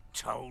that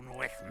tone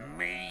with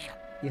me?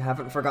 You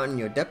haven't forgotten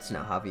your depths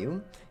now, have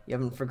you? You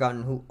haven't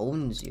forgotten who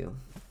owns you.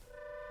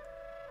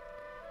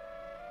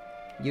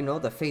 You know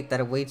the fate that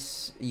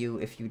awaits you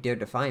if you dare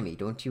defy me,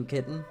 don't you,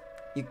 kitten?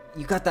 You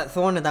got that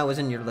thorn that was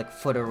in your, like,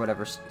 foot or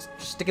whatever.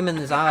 Stick him in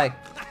his eye.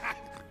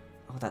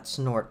 Oh, that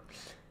snort.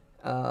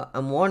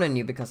 I'm warning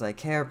you because I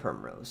care,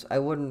 Primrose. I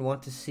wouldn't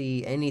want to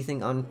see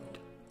anything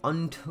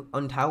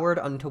untoward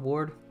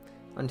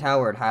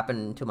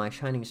happen to my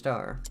shining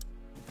star.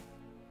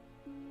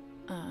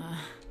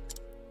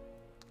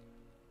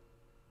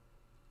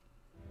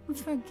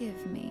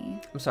 Forgive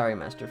me. I'm sorry,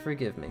 Master.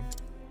 Forgive me.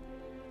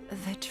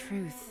 The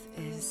truth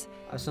is...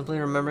 I was simply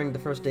remembering the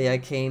first day I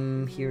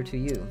came here to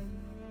you.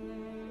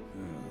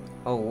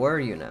 Oh, were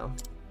you now?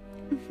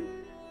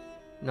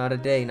 Not a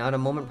day, not a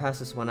moment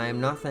passes when I am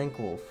not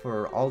thankful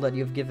for all that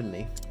you've given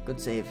me.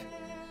 Good save.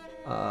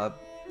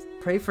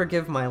 Pray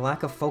forgive my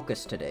lack of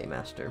focus today,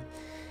 Master.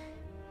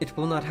 It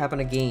will not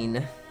happen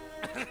again.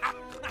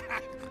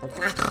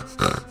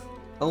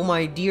 Oh,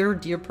 my dear,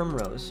 dear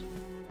Primrose.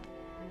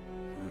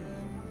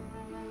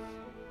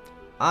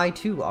 I,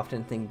 too,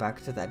 often think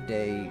back to that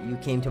day you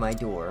came to my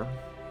door.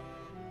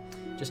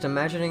 Just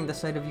imagining the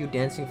sight of you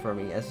dancing for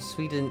me, as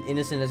sweet and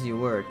innocent as you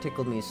were,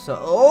 tickled me so—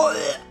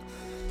 Oh!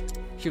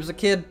 She was a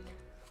kid.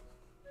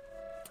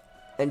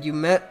 And you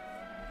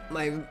met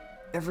my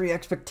every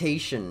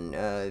expectation.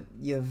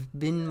 You've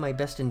been my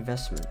best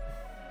investment.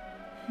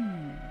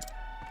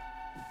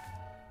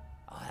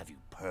 I'll have you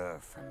purr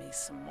for me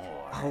some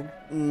more. Oh,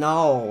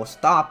 no.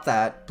 Stop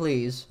that,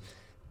 please.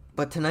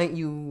 But tonight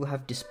you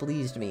have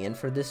displeased me, and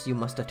for this you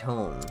must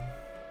atone.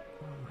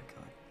 Oh my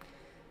god.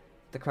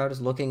 The crowd is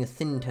looking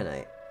thin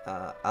tonight.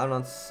 Out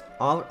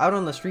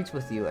on the streets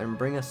with you, and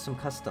bring us some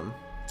custom.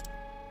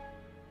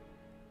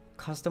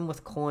 Custom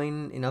with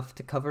coin enough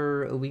to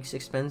cover a week's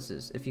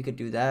expenses. If you could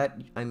do that,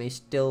 I may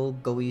still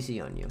go easy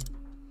on you.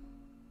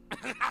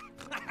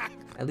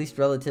 At least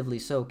relatively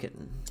so,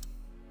 kitten.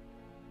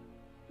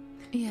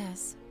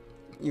 Yes.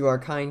 You are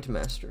kind,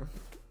 Master.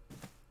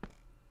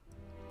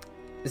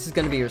 This is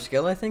gonna be your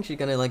skill, I think? She's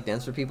gonna, like,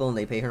 dance for people and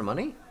they pay her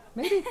money?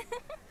 Maybe?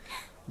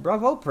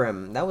 Bravo,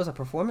 Prim. That was a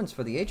performance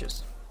for the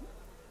ages.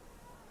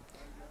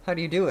 How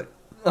do you do it?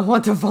 I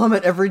want to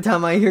vomit every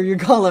time I hear you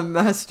call him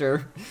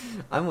Master.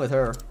 I'm with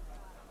her.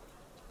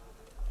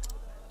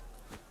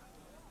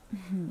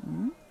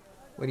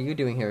 What are you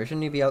doing here?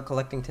 Shouldn't you be out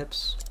collecting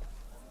tips?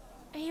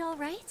 Are you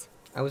alright?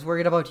 I was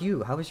worried about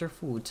you. How is your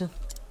food?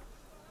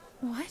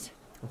 What?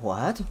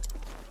 What?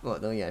 Oh,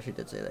 no, yeah, she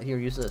did say that. Here,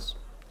 use this.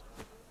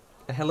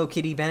 A Hello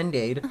Kitty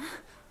Band-Aid.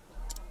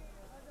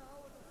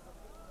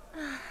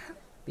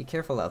 Be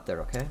careful out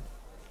there, okay?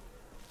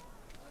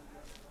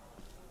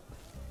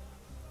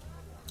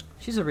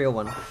 She's a real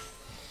one.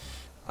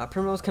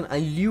 Primrose can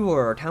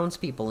allure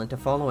townspeople into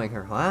following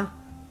her, huh?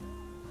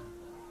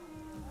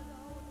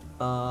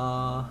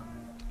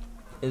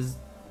 Is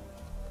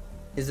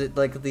it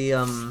like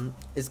the,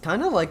 it's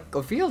kind of like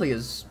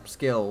Ophelia's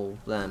skill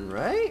then,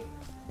 right?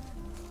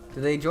 Do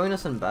they join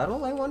us in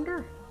battle, I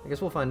wonder? I guess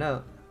we'll find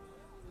out.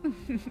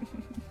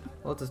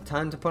 Well, it's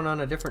time to put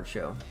on a different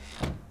show.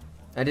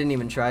 I didn't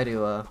even try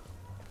to,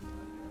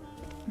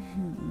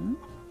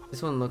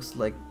 This one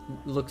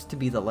looks to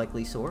be the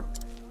likely sort.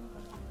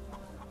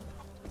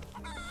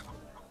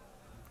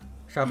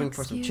 Shopping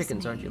for some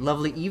chickens, aren't you?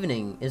 Lovely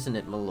evening, isn't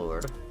it, my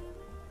lord?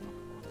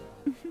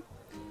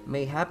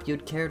 Mayhap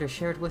you'd care to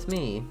share it with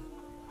me.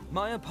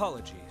 My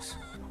apologies.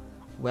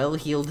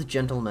 Well-heeled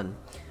gentleman.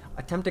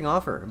 A tempting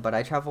offer, but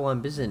I travel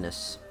on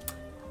business.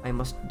 I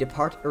must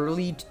depart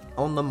early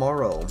on the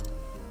morrow.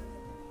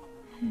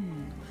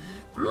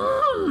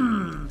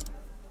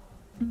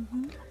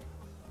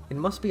 It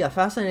must be a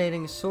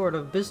fascinating sort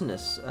of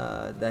business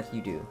that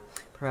you do.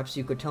 Perhaps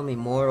you could tell me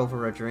more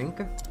over a drink?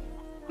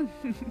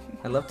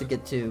 I'd love to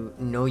get to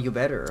know you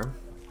better.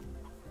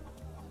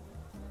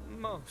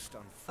 Most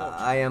unfortunate.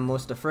 I am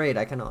most afraid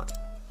I cannot.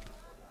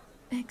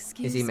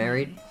 Excuse Is he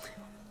married? me.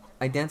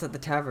 I dance at the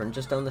tavern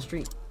just down the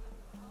street.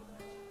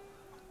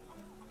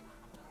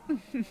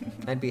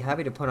 I'd be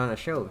happy to put on a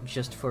show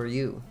just for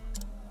you.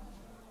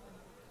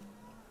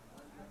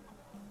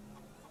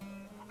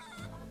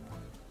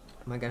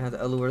 Am I gonna have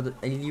to allure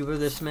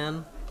this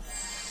man?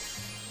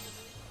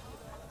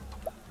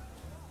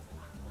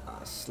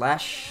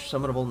 Slash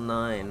summonable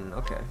 9.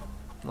 Okay.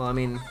 Well, I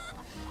mean,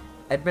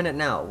 admit it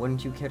now.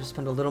 Wouldn't you care to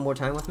spend a little more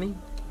time with me?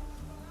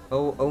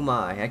 Oh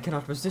my, I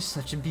cannot resist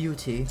such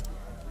beauty.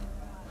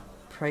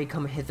 Pray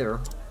come hither.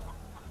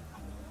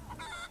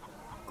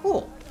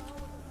 Cool.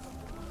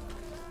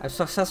 I've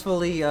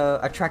successfully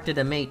attracted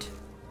a mate.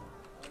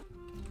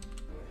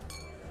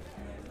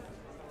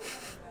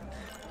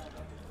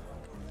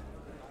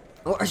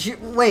 Oh,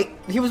 wait,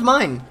 he was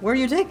mine. Where are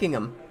you taking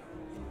him?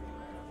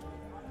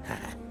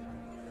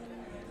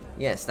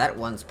 Yes, that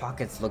one's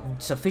pockets look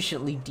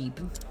sufficiently deep.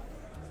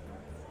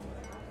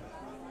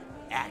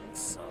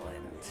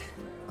 Excellent.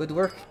 Good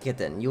work,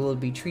 kitten. You will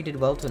be treated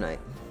well tonight.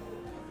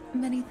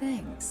 Many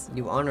thanks.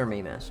 You honor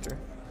me, master.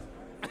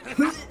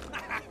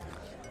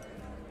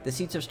 The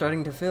seats are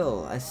starting to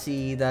fill. I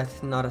see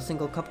that not a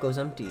single cup goes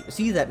empty.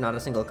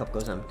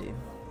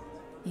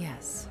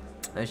 Yes.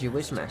 As you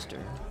wish, master.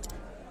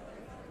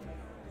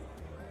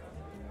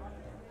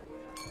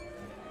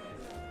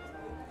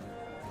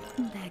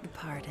 Beg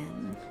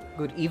pardon.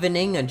 Good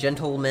evening,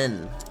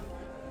 gentlemen.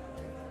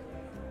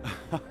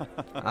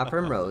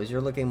 Primrose, you're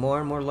looking more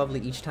and more lovely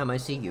each time I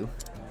see you.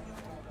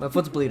 My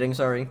foot's bleeding,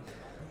 sorry.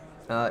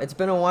 It's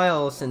been a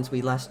while since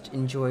we last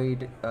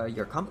enjoyed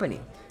your company.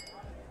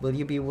 Will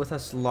you be with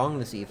us long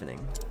this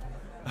evening?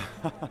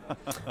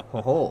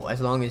 Ho ho,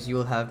 as long as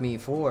you'll have me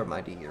for,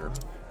 my dear.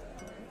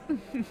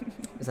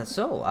 Is that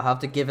so? I'll have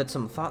to give it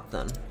some thought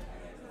then.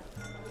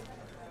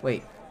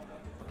 Wait.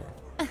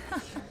 Okay.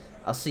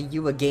 I'll see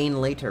you again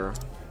later.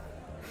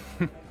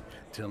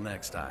 Till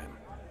next time.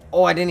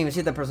 Oh, I didn't even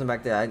see that person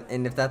back there.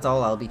 And if that's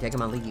all, I'll be taking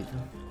my leave.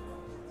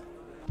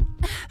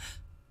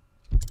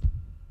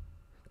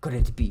 Could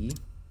it be?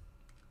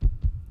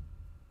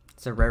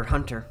 It's a rare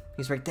hunter.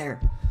 He's right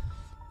there.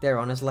 There,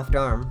 on his left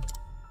arm.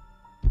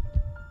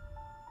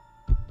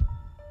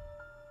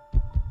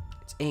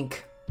 It's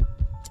ink.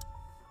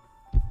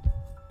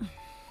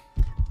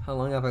 How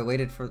long I have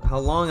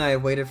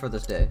waited for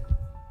this day.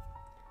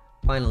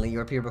 Finally, you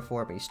appear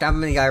before me.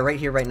 Stabbing the guy right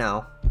here, right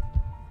now.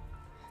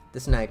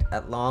 This night,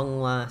 at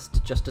long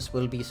last, justice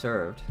will be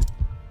served.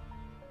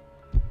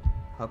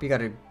 Hope you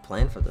got a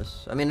plan for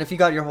this. I mean, if you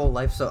got your whole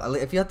life, so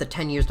if you had the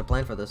 10 years to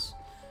plan for this.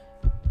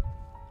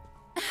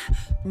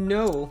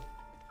 No.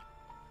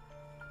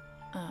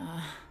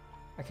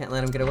 I can't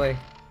let him get away.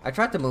 I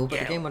tried to move, but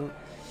the game wouldn't.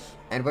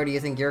 And where do you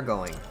think you're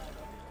going?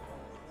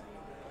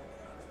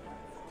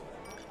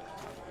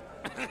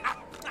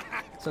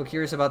 So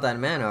curious about that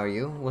man, are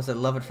you? Was it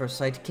love at first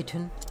sight,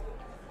 kitten?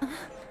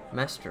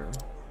 Master.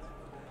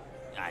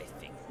 I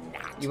think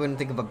not. You wouldn't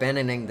think of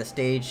abandoning the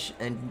stage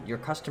and your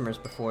customers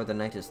before the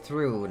night is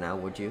through, now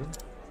would you?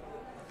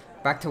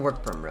 Back to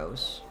work,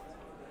 Primrose.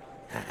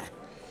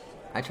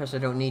 I trust I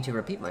don't need to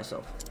repeat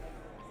myself.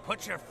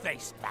 Put your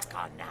face back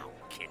on now,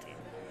 kitten.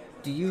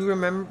 Do you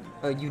remember?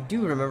 You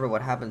do remember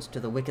what happens to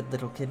the wicked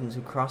little kittens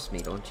who cross me,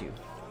 don't you?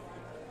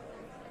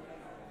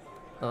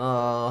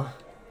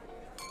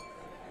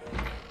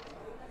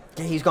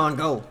 Okay, he's gone.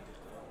 Go.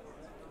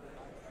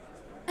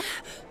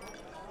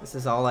 This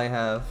is all I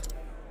have.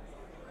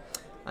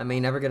 I may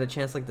never get a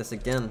chance like this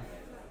again.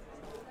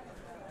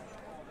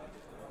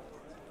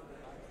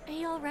 Are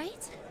you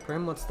alright?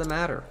 Prim, what's the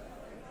matter?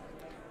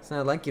 It's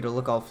not like you to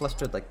look all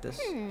flustered like this.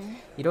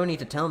 You don't need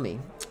to tell me.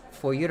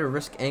 For you to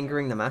risk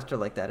angering the master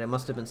like that, it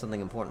must have been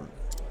something important.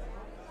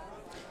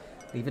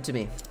 Leave it to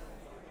me.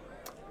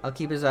 I'll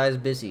keep his eyes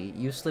busy.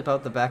 You slip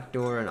out the back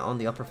door and on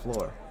the upper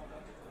floor.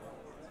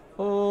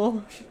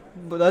 Oh,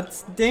 but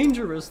that's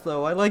dangerous,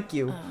 though. I like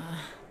you.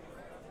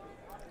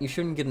 You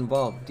shouldn't get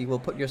involved. You will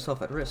put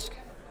yourself at risk.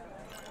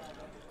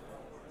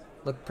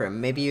 Look, Prim,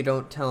 maybe you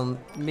don't tell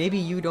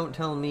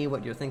me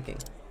what you're thinking.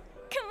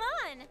 Come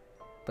on!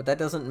 But that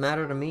doesn't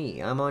matter to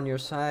me. I'm on your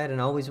side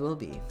and always will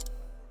be.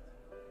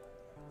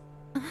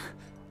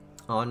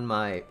 On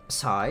my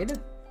side?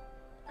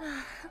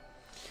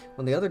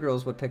 When the other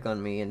girls would pick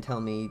on me and tell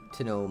me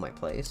to know my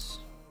place,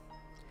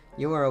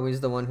 you were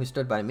always the one who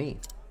stood by me.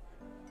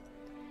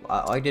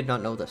 I did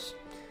not know this.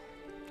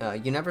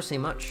 You never say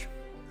much.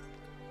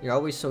 You're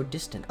always so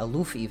distant,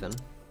 aloof even.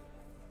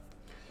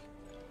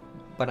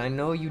 But I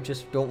know you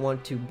just don't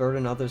want to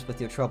burden others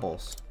with your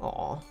troubles.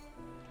 Aww.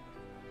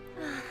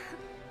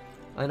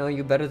 I know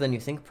you better than you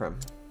think, Prim.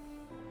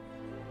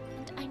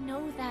 And I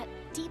know that,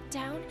 deep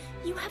down,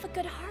 you have a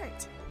good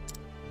heart.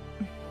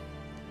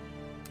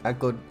 A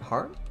good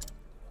heart?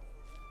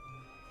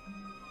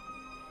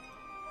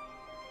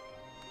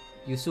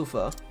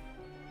 Yusufa.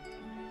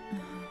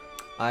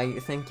 I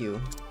thank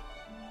you.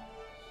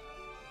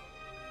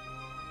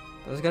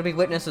 There's gonna be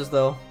witnesses,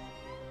 though.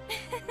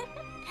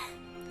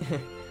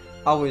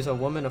 Always a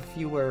woman of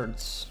few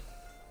words.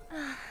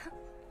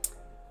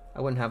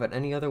 I wouldn't have it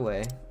any other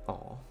way.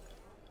 Aw.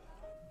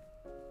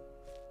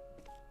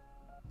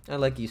 I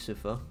like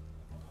Yusufa.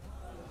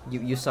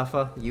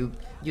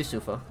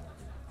 Yusufa.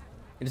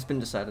 It has been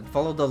decided.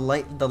 Follow the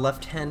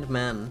left-hand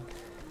man.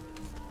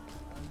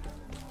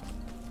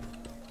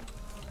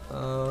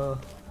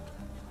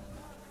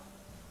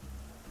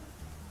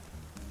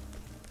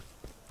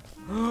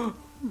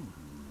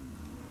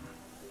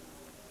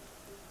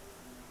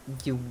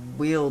 You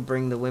will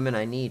bring the women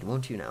I need,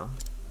 won't you now?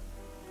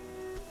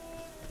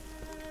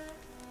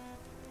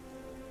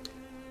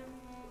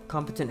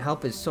 Competent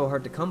help is so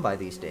hard to come by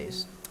these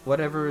days.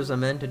 Whatever is a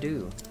man to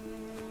do?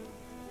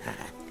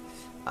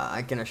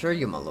 I can assure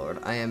you, my lord,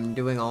 I am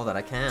doing all that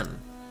I can.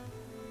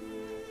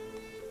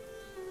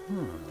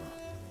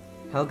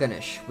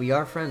 Helganish, we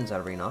are friends,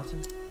 are we not?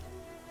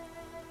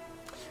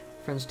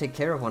 Friends take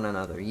care of one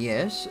another.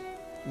 Yes,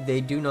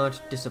 they do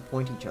not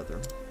disappoint each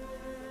other.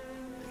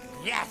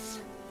 Yes!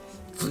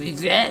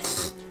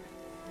 Yes!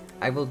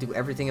 I will do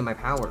everything in my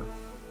power.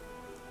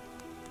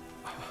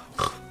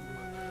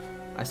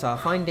 I saw a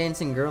fine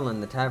dancing girl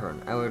in the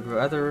tavern. I would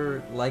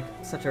rather like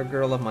such a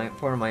girl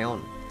for my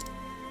own.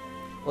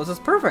 Well, this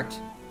is perfect.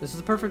 This is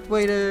a perfect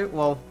way to,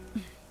 well,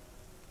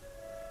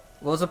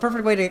 it's a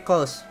perfect way to get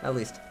close, at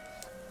least,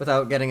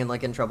 without getting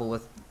in trouble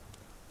with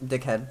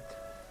Dickhead.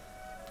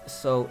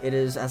 So it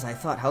is as I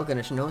thought.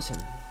 Helganish knows him.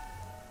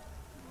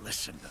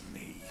 Listen to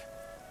me.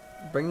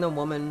 Bring the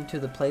woman to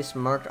the place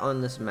marked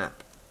on this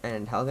map.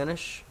 And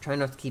Helganish, try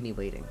not to keep me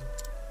waiting.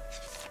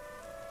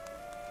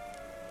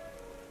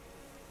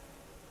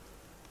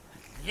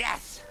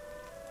 Yes!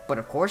 But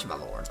of course, my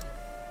lord.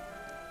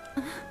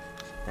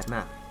 That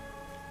map.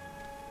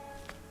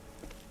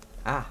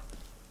 Ah.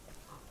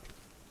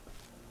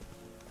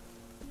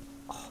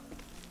 Oh.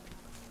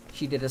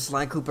 She did a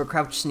Sly Cooper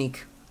crouch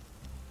sneak.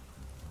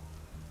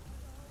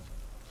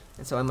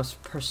 And so I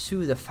must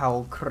pursue the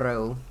foul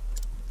crow.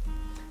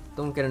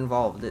 Don't get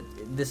involved.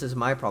 This is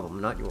my problem,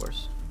 not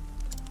yours.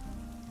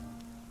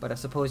 But I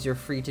suppose you're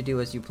free to do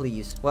as you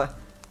please. What?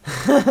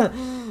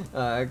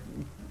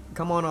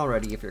 Come on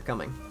already if you're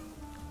coming.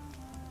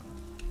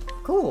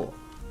 Cool.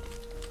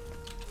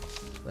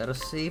 Let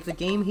us save the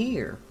game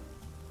here.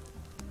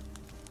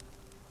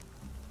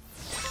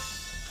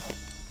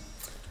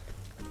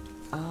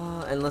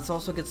 And let's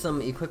also get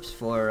some equips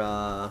for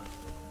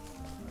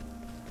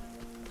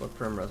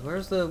Primrose.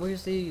 Where's the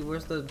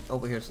oh,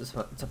 here's this.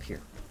 It's up here.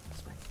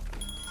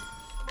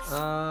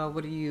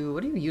 What do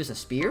you use, a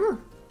spear?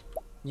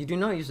 You do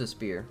not use a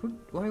spear.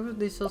 Why would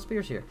they sell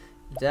spears here?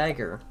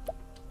 Dagger.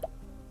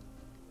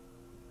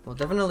 Well,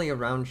 definitely a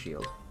round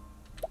shield.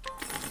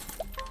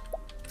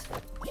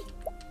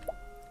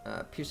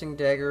 Piercing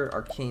dagger,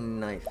 arcane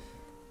knife.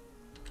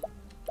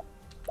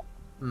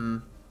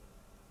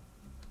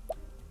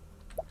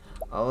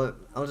 I'll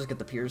just get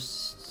the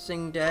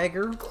piercing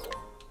dagger.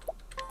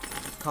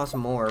 Costs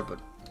more, but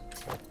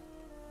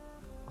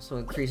also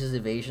increases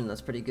evasion.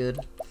 That's pretty good.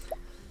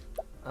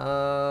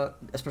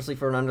 Especially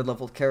for an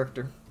underleveled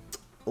character.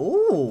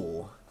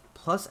 Oh,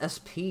 plus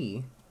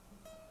SP.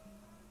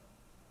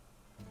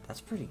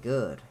 That's pretty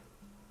good.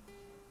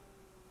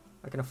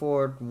 I can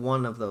afford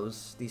one of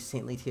these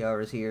saintly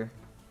tiaras here.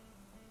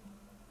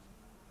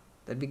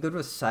 That'd be good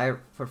with for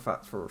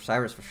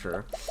Cyrus for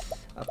sure.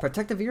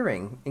 Protective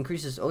earring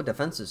increases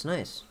defenses.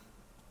 Nice.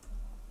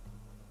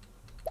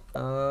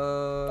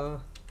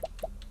 I'll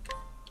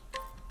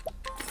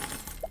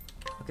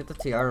get the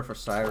tiara for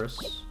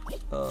Cyrus.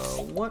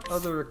 What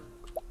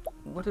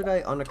did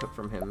I unequip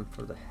from him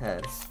for the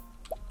head?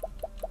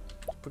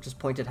 Which is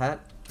pointed hat?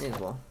 May as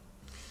well.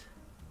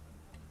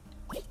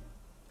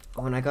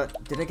 Oh, and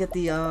did I get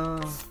the,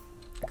 I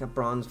got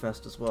bronze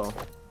vest as well.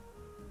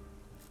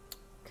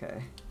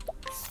 Okay.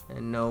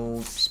 And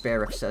no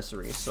spare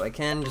accessories, so I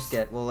can just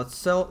get, well, let's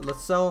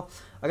sell,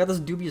 I got this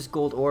dubious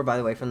gold ore, by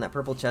the way, from that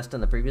purple chest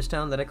in the previous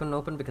town that I couldn't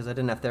open because I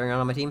didn't have Therion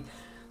on my team.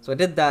 So I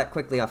did that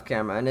quickly off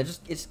camera, and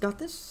it's got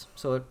this,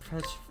 so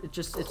it's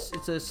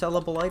a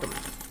sellable item.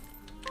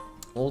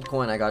 Old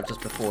coin I got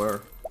just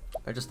before,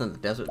 or just in the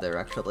desert there,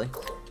 actually.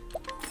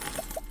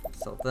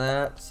 Sell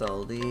that,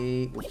 sell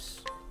the,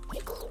 oops.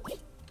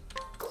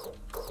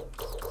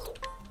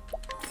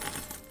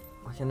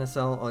 What can I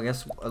sell? Oh, I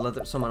guess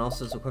someone else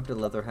has equipped a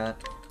leather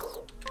hat.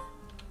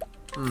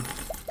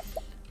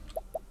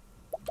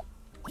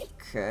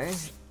 Okay.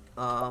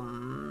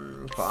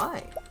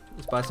 Buy.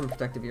 Let's buy some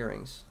protective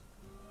earrings.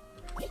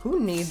 Who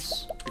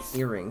needs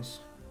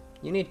earrings?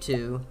 You need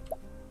 2,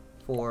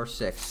 4,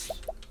 6.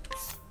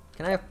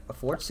 Can I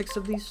afford 6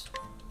 of these?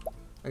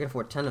 I can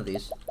afford 10 of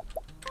these.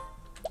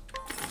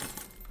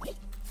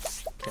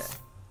 Okay.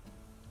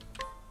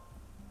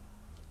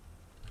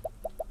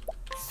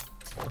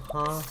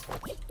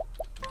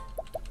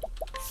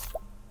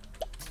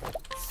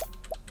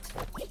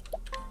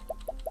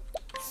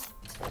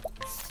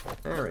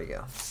 There we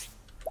go.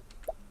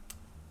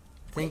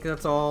 I think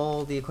that's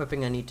all the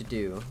equipping I need to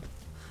do.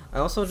 I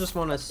also just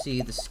want to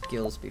see the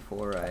skills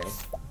before I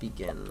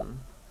begin.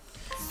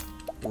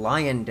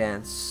 Lion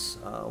Dance.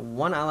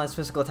 One ally's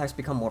physical attacks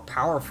become more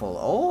powerful.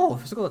 Oh,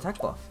 physical attack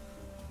buff.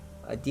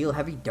 Deal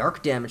heavy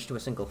dark damage to a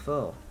single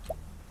foe.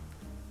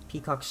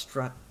 Peacock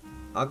Strut.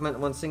 Augment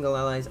one single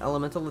ally's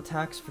elemental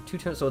attacks for 2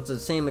 turns. So it's the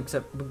same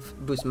except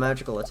boost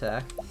magical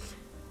attack.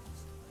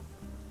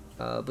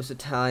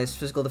 Boost ally's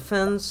physical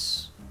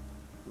defense.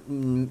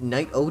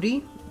 Knight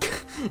Odie?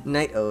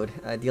 Knight Ode.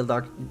 Deal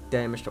dark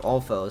damage to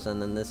all foes.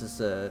 And then this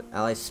is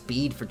ally's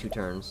speed for 2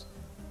 turns.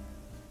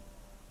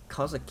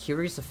 Cause a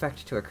curious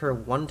effect to occur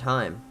 1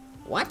 time.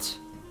 What?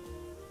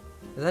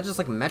 Is that just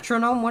like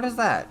metronome? What is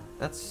that?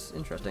 That's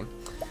interesting.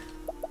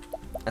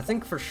 I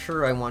think for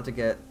sure I want to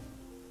get...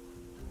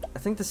 I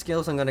think the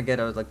skills I'm gonna get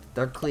are like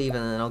Dark Cleave,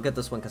 and then I'll get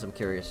this one because I'm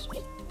curious.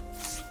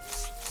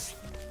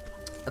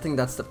 I think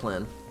that's the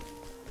plan.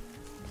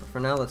 But for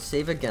now, let's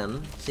save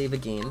again. Save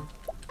again.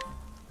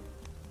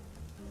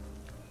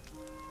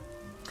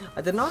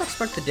 I did not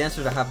expect the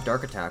Dancer to have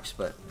dark attacks,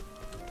 but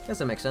I guess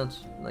that makes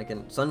sense. Like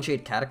in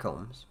Sunshade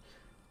Catacombs.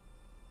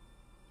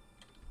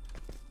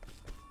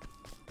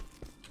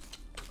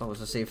 Oh,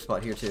 there's a safe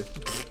spot here too.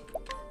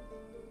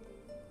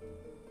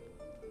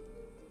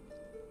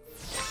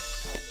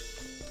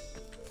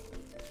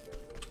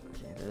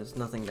 Okay, there's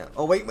nothing down.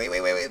 Oh wait,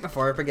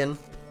 before I begin.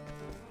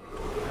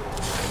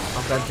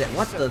 Oh god damn,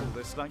 what the?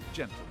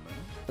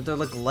 They're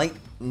like light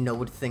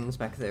node things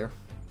back there.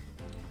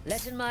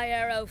 Letting my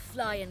arrow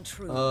fly and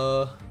true.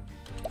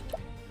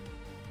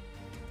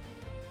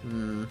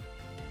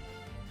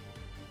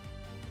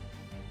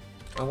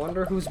 I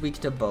wonder who's weak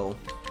to bow.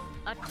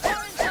 A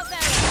torrent of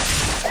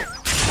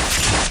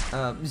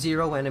arrows.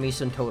 0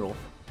 enemies in total.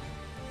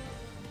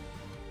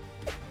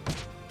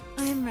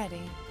 I am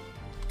ready.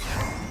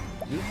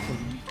 You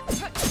can...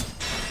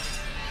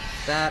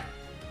 That.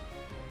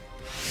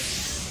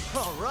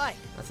 All right.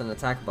 That's an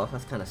attack buff.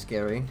 That's kind of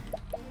scary.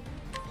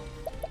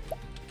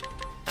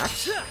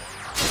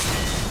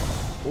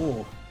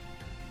 Ooh.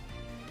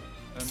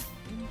 An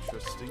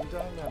interesting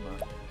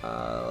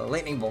dilemma.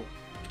 Lightning bolt.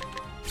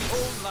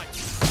 All night,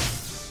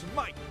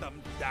 smite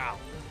them down.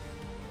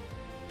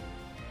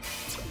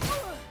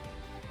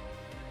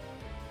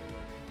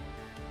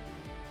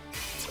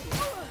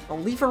 Oh,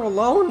 leave her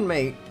alone,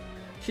 mate.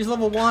 She's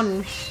level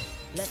 1.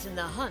 Letting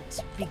the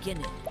hunt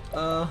begin.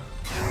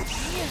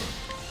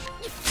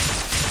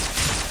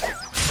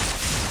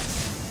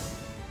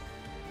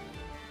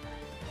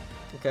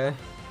 Okay.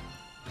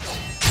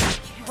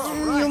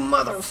 You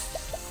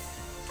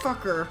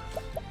motherfucker!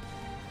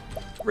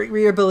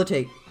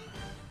 Rehabilitate.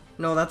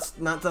 No, that's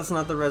not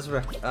the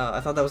resurrect. I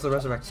thought that was the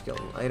resurrect skill.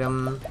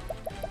 Item.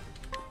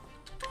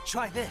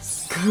 Try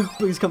this.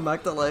 Please come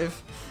back to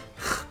life.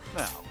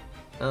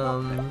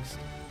 Now,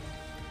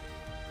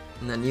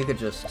 and then you could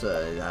just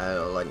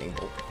lightning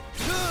bolt.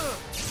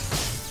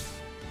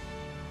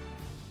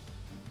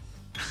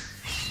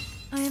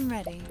 I am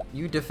ready.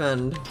 You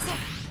defend.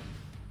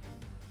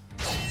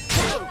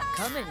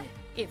 Come in,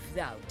 if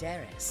thou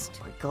darest.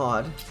 Oh my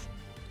god.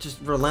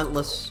 Just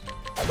relentless.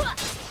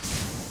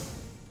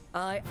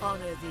 I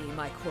honor thee,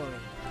 my quarry.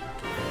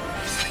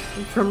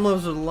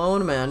 Primrose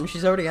alone, man.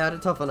 She's already had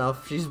it tough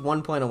enough. She's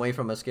 1 point away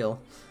from a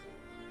skill.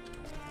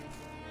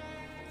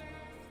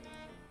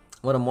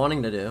 What I'm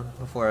wanting to do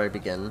before I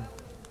begin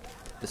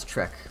this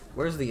trek.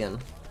 Where's the inn?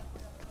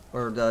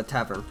 Or the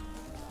tavern?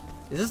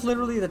 Is this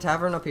literally the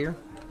tavern up here?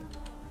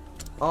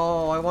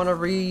 Oh, I want to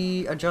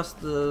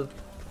readjust the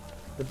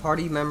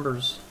party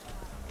members.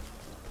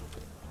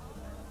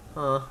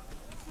 Huh.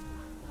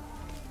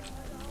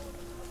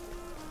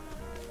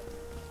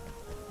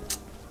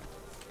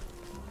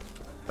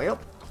 Well.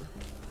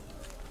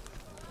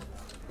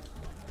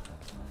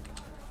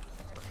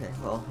 Okay,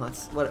 well,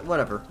 that's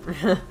whatever.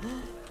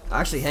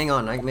 Actually, hang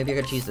on. Maybe I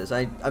could cheese this.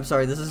 I'm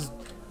sorry. This is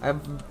I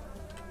have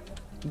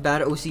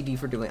bad OCD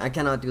for doing. I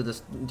cannot do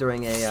this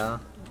during a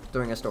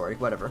story.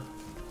 Whatever.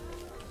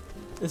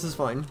 This is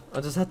fine.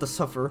 I'll just have to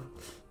suffer.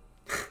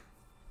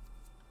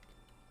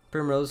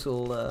 Primrose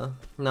will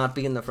not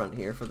be in the front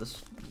here for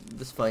this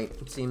fight.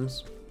 It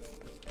seems.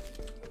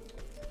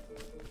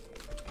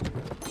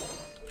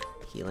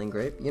 Healing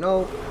grape. You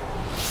know.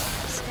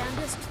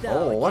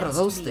 Oh, what are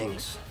those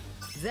things?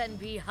 Then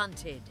be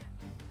hunted.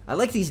 I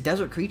like these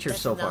desert creatures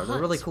so far. They're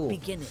really cool.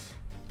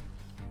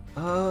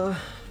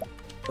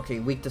 Okay,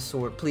 weak to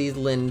sword. Please,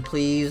 Lynn,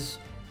 please.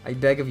 I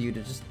beg of you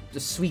to just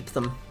sweep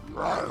them.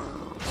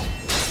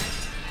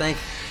 Thank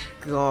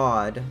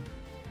God.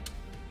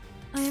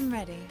 I am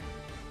ready.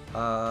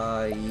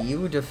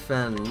 You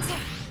defend.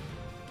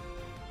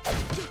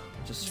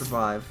 Just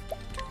survive.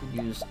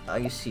 Use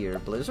ice here.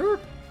 Blizzard?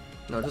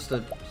 No, just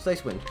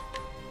ice wind.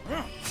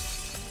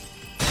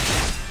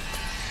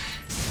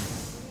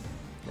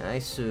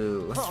 Nice.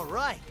 All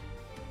right.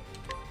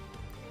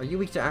 Are you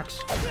weak to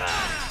axe?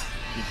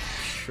 You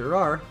sure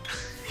are.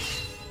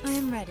 I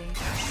am ready.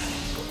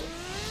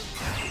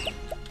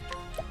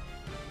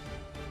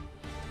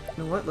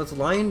 You know what? Let's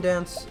lion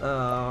dance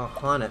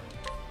on it.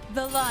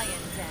 The lion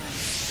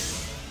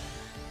dance.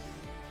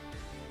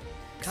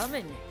 Come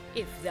in,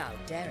 if thou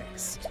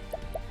darest.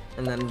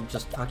 And then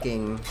just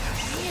fucking... A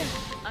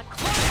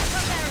torrent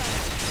of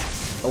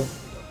arrows. Oh,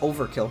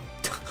 overkill.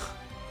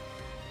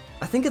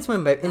 I think it's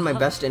in my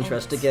best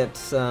interest to get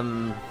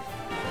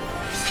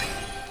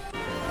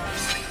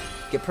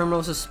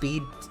Primrose's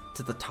speed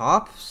to the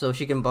top so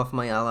she can buff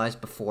my allies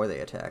before they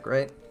attack,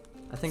 right?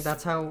 I think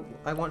that's how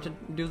I want to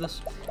do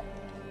this.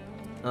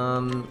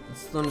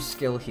 Let's learn a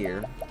skill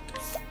here.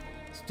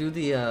 Let's do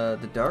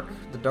the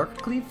dark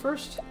cleave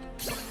first.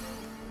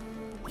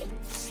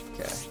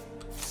 Okay.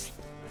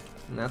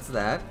 And that's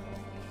that.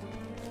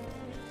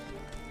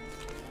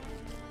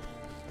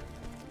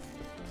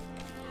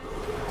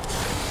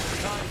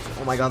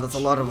 Oh my god, that's a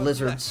lot of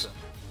lizards.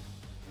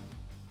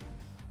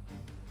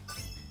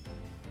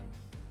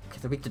 Okay,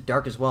 they're weak to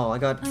dark as well. I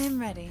am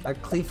ready. I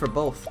cleave for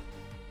both.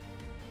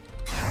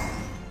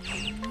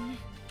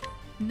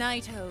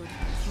 Nighthode,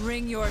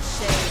 bring your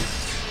shade.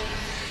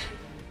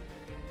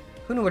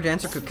 Who knew a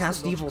dancer could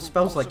cast evil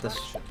spells like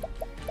this?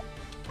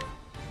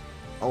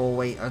 Oh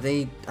wait, are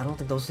they? I don't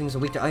think those things are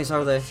weak to ice,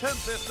 are they? The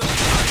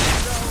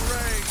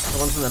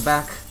ones in the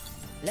back.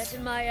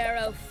 Letting my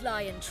arrow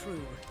fly and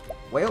true.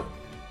 Well.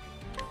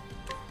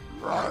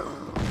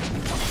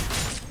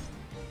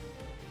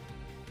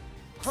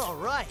 All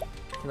right.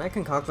 Can I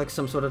concoct like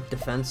some sort of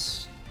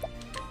defense?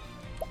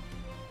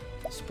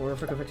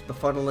 Sporific effects,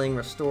 befuddling,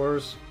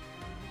 restores.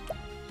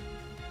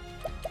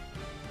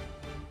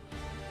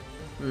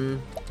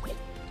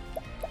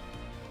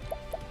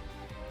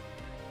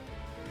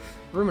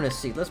 Ruminous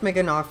Seed. Let's make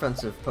an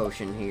offensive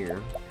potion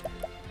here.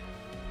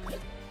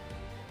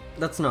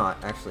 Let's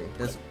not, actually.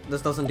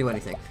 This doesn't do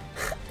anything.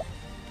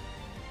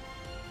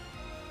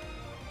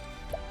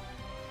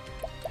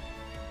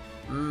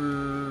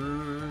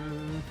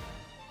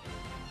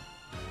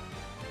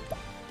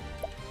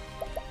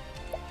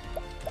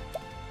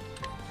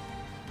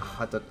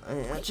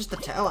 Just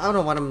I don't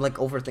know what I'm like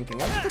overthinking.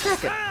 Just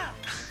attack it.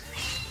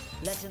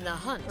 Letting the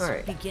hunt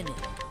begin.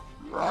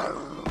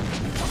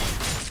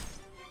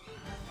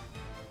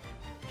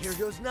 Here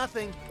goes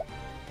nothing.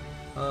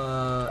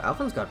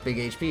 Alpha's got big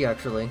HP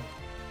actually.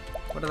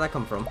 Where did that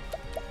come from?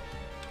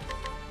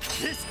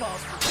 This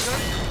calls for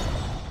good.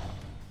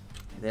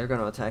 They're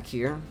gonna attack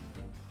here.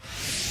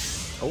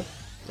 Oh,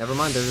 never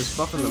mind. They're just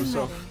buffing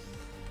themselves.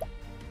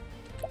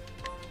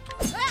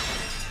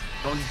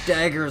 Oh,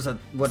 daggers are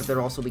what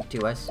they're also weak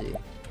to. I see.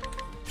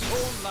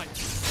 All light,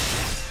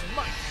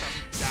 smite them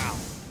down.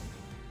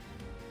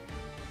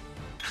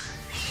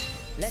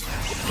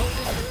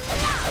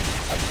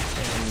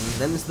 And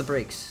them's the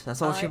breaks.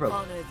 That's all she wrote.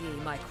 Honor thee,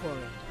 my quarry.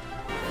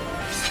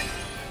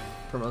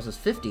 Primrose's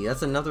 50.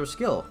 That's another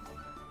skill.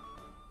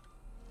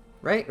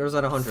 Right? Or is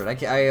that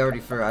 100? I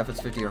already forgot if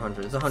it's 50 or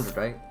 100. It's 100,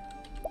 right?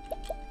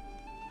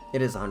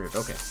 It is 100.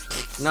 Okay.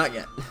 Not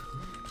yet.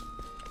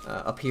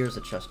 Up here is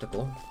a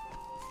chesticle.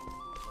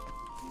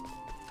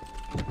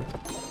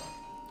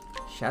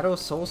 Shadow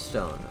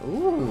Soulstone.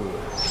 Ooh.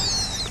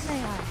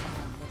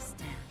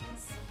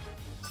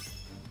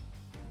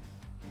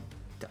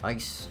 The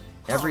ice.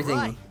 Everything.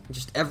 Right.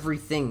 Just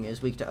everything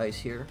is weak to ice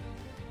here.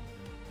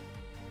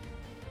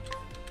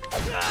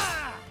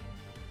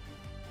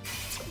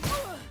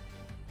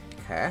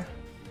 Okay.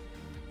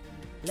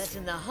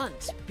 Letting the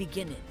hunt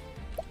begin.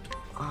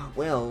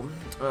 Well,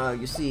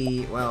 you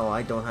see, well,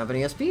 I don't have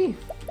any SP.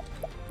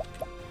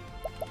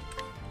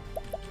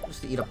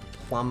 Just to eat a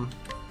plum.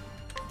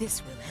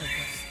 This will help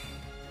us.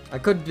 I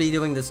could be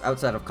doing this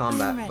outside of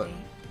combat,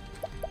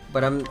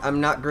 but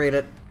I'm not great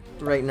at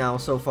right now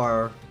so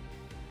far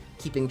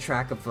keeping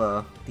track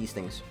of these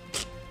things.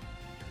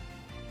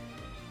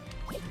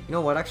 You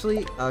know what?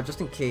 Actually, just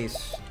in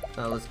case,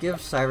 let's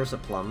give Cyrus a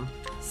plum.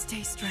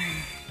 Stay strong.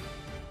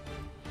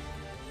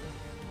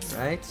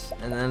 Right,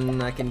 and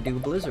then I can do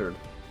Blizzard.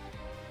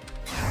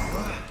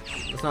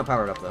 It's not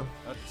powered up though.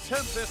 A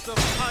tempest of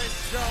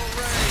ice shall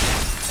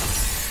rage.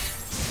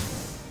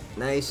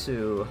 Nice.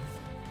 Take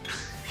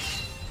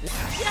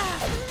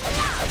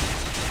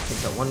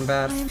that one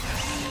bat. And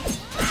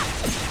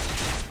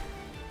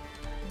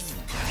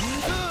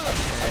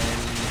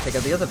take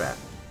out the other bat.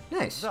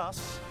 Nice.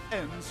 Thus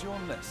ends your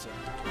lesson.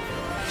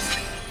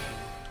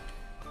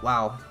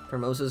 Wow,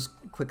 Primrose's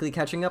quickly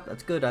catching up.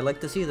 That's good. I like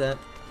to see that.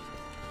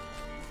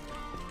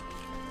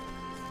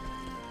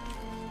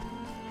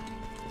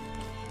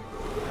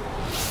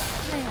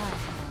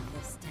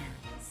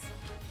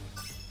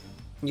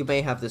 You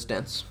may have this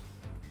dance.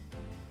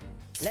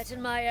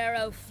 Letting my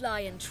arrow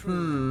fly and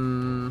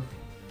true.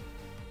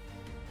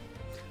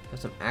 Got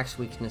some axe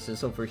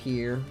weaknesses over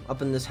here,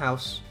 up in this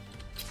house.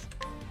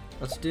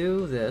 Let's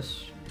do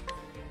this.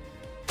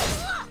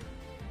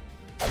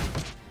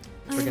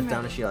 Forget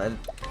down a shield.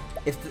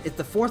 If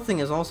the fourth thing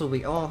is also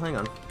weak, oh, hang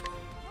on.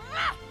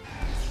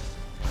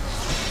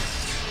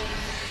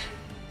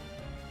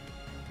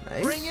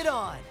 Nice. Bring it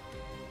on.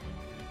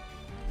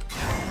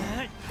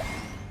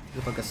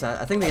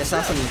 I think the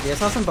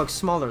assassin bug's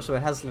smaller, so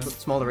it has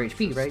smaller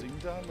HP, right?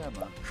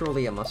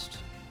 Surely it must.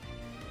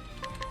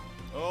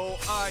 Oh,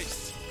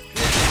 ice!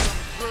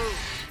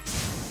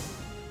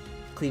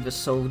 Cleave is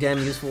so damn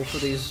useful for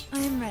these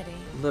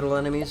little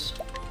enemies.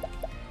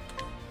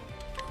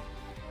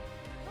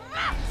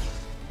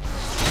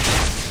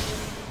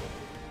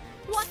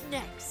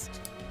 next?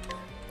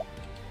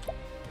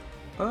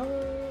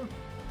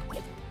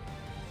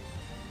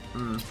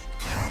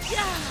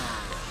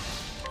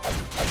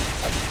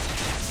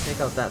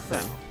 Take out that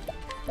thing.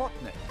 What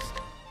next?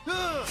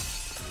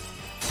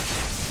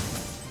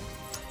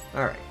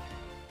 Alright.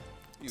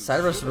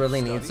 Cyrus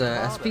really needs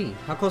a SP.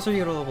 How close are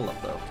you to level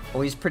up, though?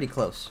 Oh, he's pretty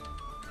close.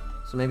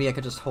 So maybe I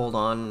could just hold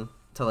on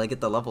till I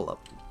get the level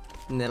up.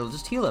 And it'll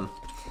just heal him.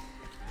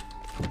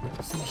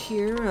 See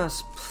here,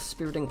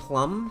 Spiriting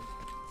Plum.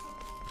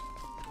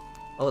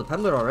 Oh, the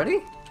peddler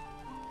already?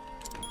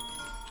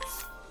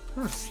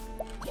 Huh.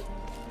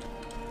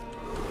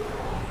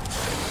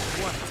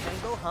 Want a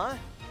tango, huh?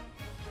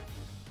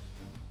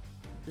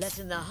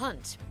 Letting the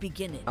hunt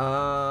begin.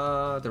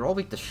 They're all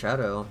weak to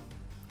Shadow.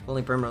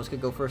 Only Primrose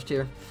could go first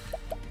here.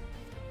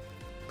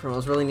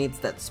 Primrose really needs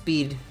that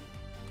speed.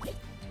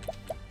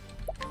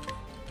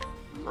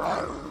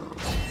 Oh,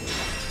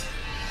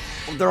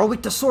 they're all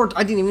weak to Sword.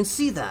 I didn't even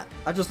see that.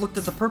 I just looked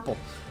at the purple.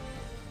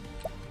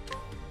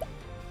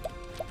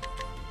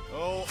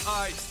 Oh,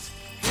 ice!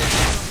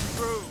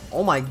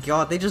 Oh my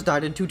god, they just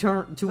died in two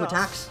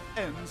attacks.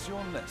 Ends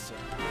your lesson.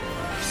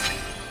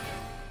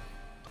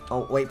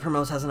 Oh wait,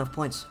 Primrose has enough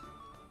points.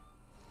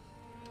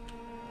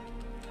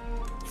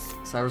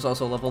 Cyrus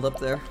also leveled up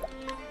there.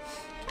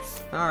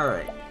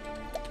 Alright.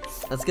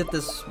 Let's get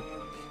this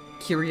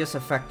Curious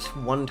Effect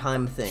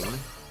one-time thing.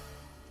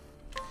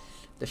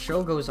 The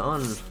show goes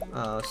on.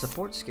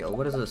 Support skill.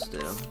 What does this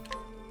do?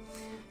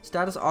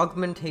 Status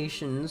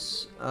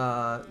augmentations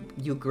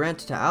you grant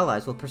to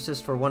allies will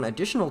persist for one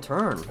additional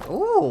turn.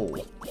 Oh!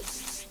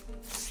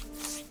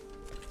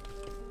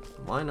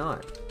 Why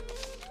not?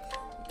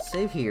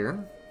 Save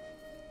here.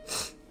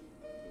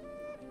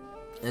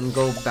 And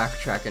go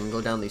backtrack and go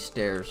down these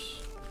stairs.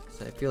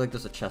 So I feel like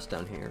there's a chest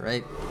down here,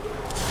 right?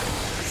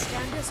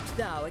 Standest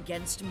thou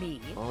against me?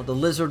 Oh, the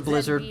lizard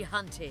blizzard. Be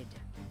hunted.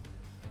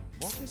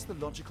 What is the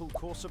logical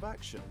course of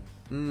action?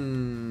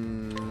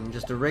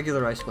 Just a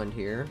regular ice wind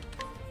here.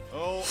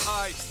 Oh,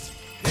 ice!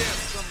 Here's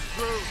some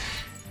proof!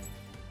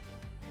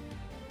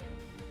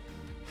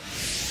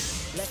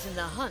 Letting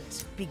the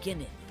hunt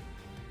begin.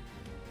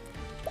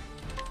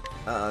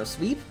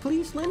 Sweep,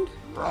 please, Lind?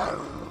 Oh,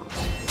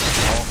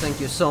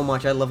 thank you so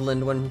much. I love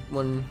Lind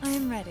when I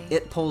am ready.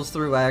 It pulls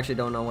through. I actually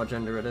don't know what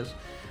gender it is.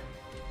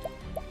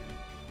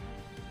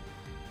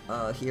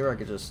 Here I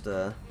could just,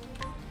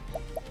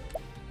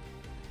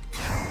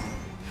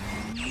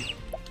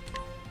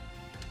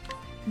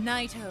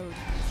 Nighthode,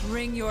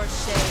 bring your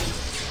shade.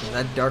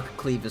 That Dark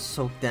Cleave is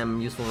so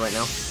damn useful right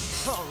now.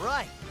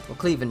 Alright. Well,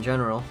 Cleave in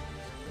general.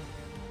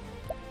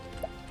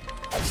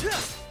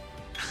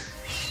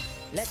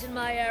 Letting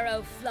my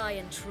arrow fly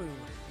and true.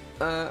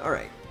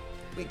 Alright.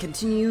 We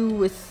continue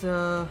with,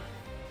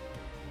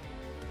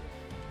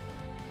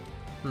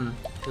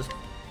 just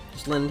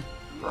Lind.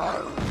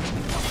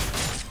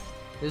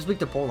 He's weak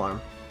to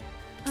polearm.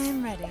 I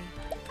am ready.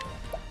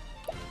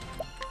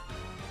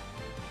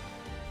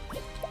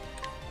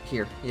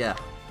 Here, yeah.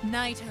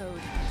 Nighthode,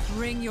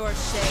 bring your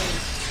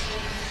shade.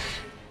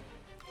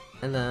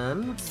 And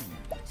then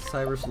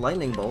Cyrus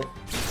Lightning Bolt.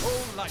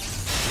 Oh, light!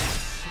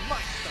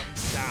 Smite them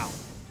down!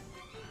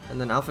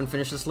 And then Alphen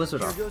finishes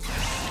Lizard off.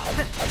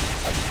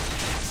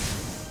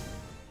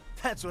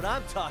 That's what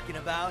I'm talking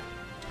about.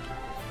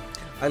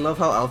 I love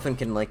how Alphen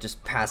can like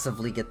just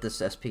passively get this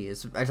SP.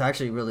 It's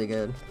actually really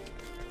good.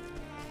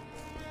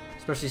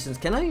 Especially since,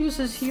 can I use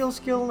his heal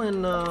skill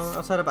in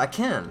outside of? I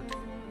can.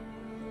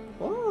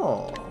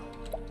 Oh,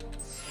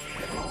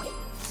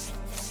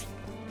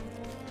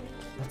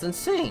 that's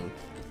insane.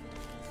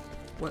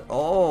 What?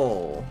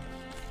 Oh,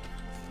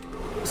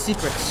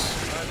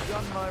 secrets. I've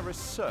done my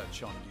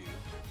research on you.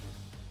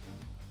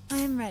 I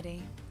am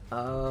ready.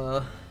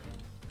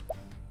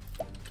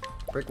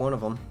 Break one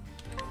of them.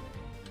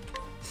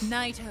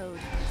 Nighthode,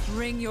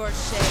 bring your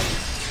shade.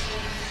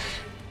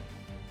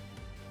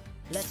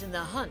 Letting the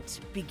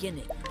hunt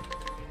begin.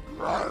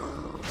 A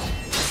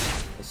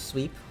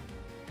sweep.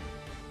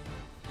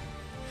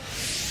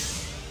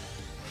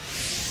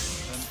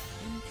 An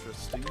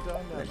interesting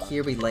dilemma. And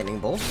here we Lightning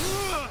Bolt.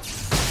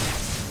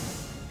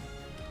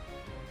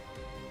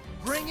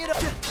 Bring it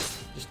up.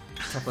 Just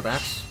attack with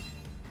axe.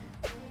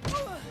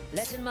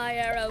 Letting my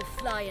arrow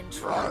fly and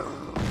true.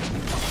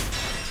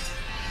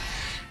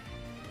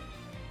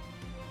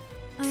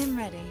 I am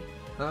ready.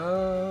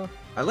 I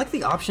like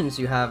the options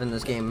you have in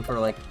this game for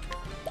like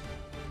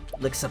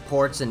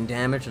supports and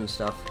damage and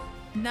stuff.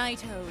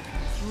 Nighthode,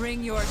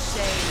 bring your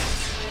shade.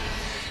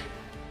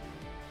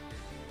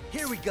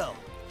 Here we go.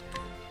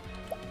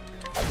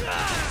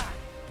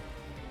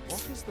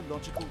 What is the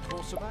logical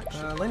course of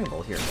action? Lightning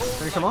Bolt here.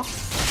 Finish him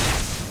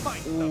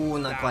off. Ooh,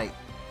 not quite.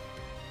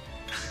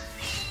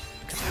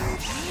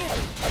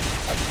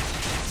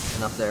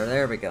 Enough there.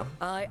 There we go.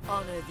 I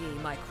honor thee,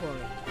 my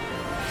quarry.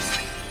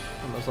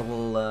 Almost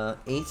level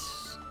 8.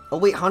 Oh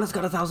wait, Hana's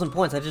got 1,000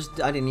 points. I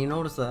didn't even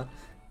notice that.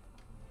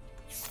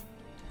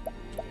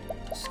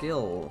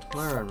 Skill,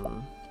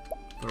 learn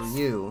for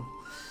you.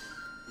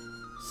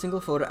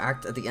 Single photo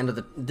act at the end of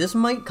the. This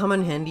might come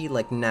in handy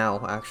like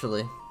now,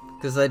 actually,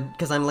 Cause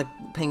I'm like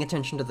paying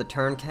attention to the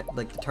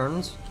the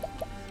turns.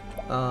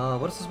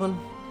 What is this one?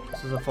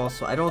 This is a false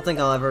swipe. I don't think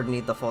I'll ever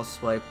need the false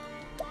swipe.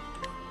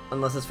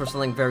 Unless it's for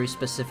something very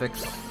specific.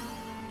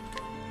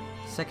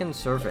 Second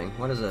serving.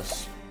 What is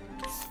this?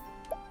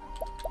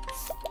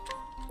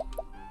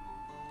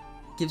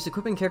 Gives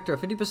equipping character a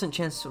 50%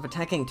 chance of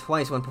attacking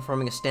twice when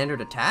performing a standard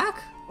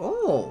attack?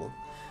 Oh!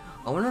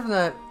 I wonder if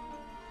that...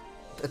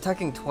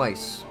 Attacking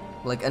twice.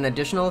 Like an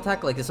additional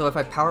attack? Like, so if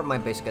I power up my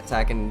basic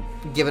attack and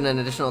given an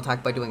additional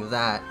attack by doing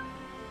that,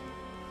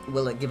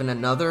 will it give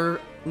another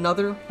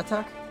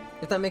attack?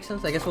 If that makes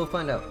sense? I guess we'll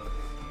find out.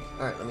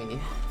 Alright, let me...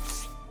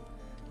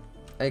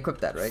 I equipped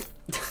that, right?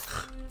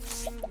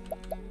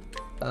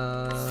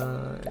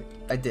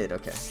 I did,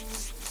 okay.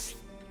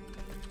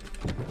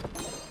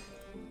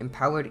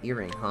 Empowered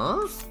earring,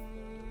 huh?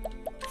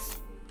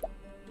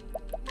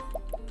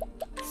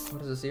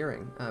 What is this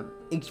earring?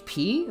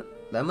 HP?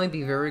 That might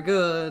be very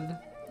good.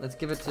 Let's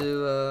give it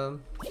to,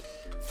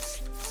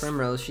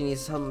 Primrose. She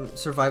needs some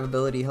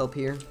survivability help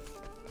here.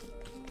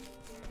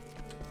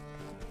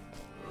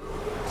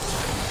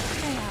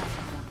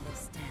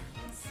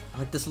 I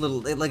like this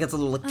little, like it's a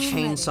little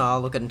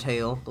chainsaw looking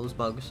tail, those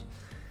bugs.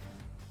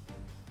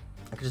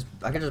 I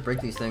could just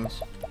break these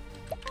things.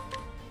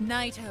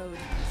 Nighthode,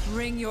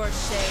 bring your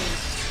shade.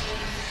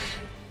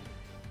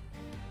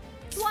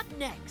 What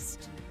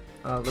next?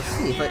 Let's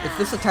see, if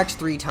this attacks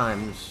 3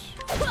 times...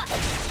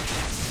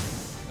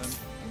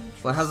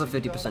 Well, it has a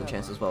 50%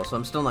 chance as well, so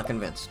I'm still not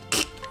convinced.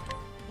 He's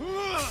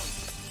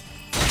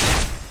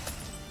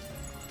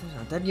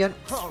not dead yet.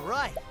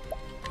 Alright.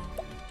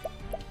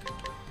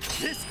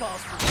 This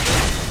calls for...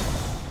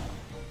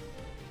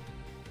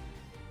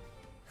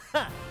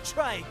 Ha!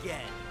 Try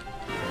again.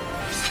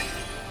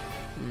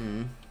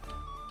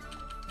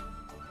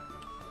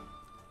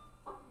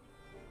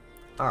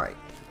 Alright.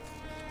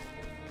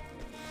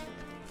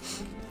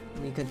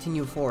 Let me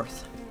continue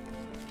forth.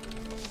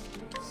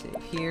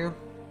 Save here.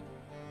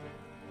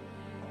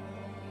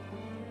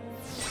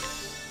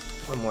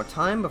 One more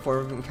time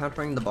before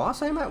encountering the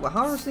boss, I'm at. Well,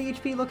 how is the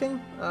HP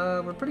looking?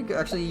 We're pretty good.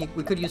 Actually,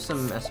 we could use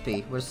some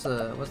SP. Where's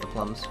the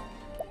plums?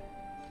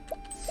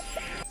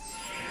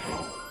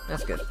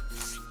 That's good.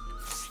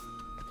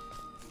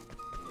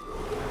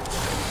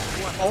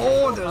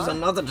 Oh,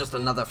 there's just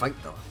another fight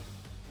though.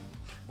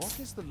 What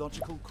is the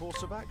logical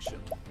course of action?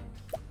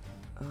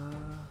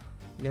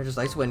 Yeah, just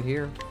Ice Wind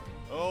here.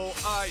 Oh,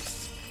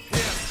 ice!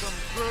 Pierce them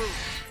through!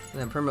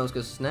 And then Primrose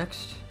goes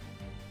next.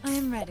 I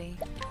am ready.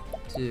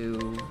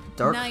 To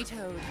Dark.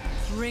 Nighthode,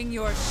 bring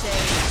your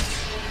shade.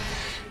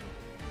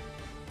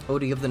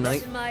 Odie of the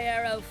Night. Let my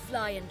arrow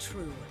flying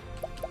true.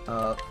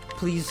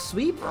 Please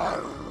sweep.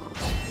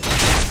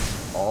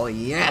 Oh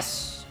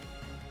yes!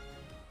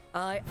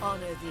 I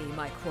honor thee,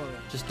 my quarry.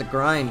 Just the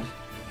grind.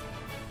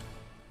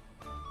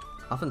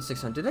 Offense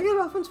 600. Did I get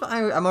offense?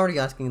 I'm already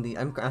asking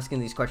I'm asking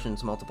these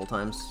questions multiple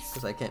times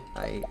because I can't.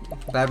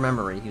 Bad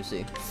memory, you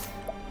see.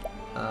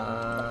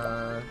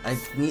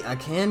 I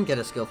can get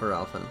a skill for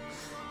Alphen.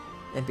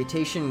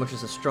 Amputation, which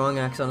is a strong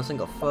axe on a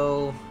single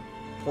foe.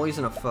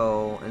 Poison a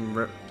foe,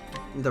 and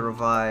the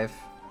revive.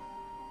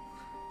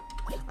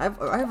 I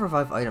have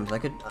revive items. I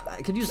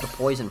could use the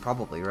poison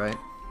probably, right?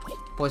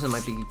 Poison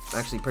might be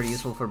actually pretty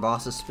useful for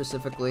bosses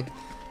specifically.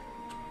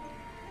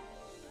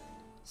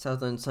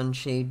 Southern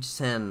Sunshade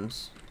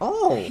Sands.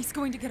 Oh! He's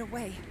going to get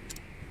away.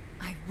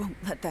 I won't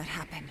let that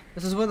happen.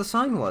 This is where the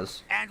sign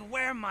was. And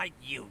where might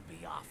you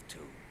be off to,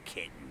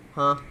 kitten?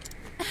 Huh?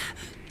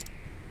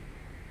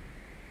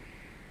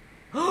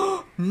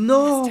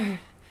 No! Mr.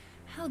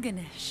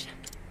 Helganish.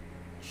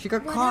 She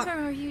got caught.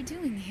 Whatever are you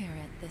doing here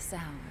at this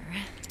hour?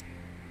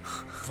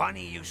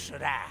 Funny you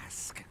should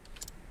ask.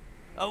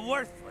 A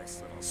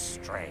worthless little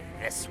stray,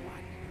 this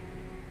one.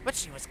 But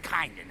she was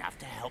kind enough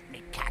to help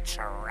me catch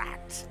a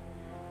rat.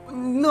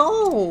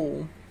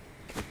 No!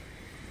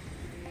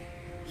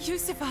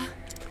 Yusufa!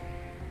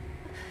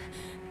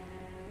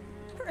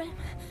 Prim,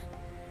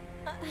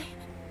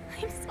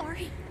 I'm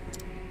sorry.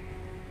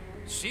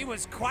 She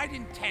was quite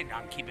intent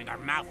on keeping her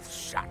mouth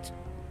shut.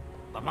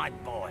 But my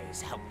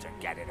boys helped her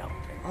get it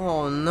open.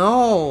 Oh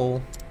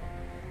no!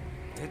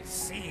 It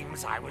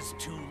seems I was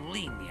too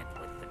lenient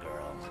with the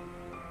girl.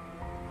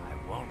 I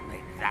won't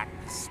make that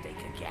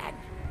mistake again.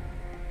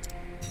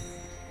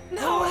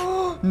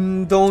 No!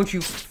 Don't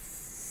you...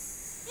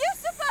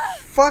 Yusufa!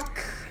 Fuck!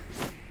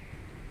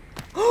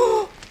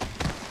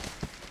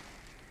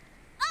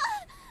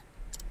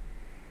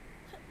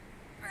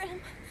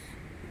 Prim,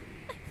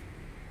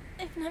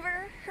 I've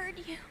never heard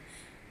you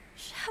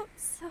shout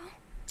so.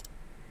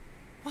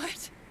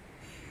 What?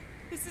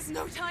 This is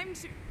no time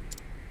to...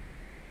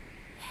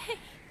 Hey,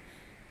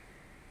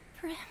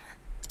 Prim.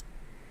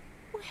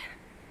 We're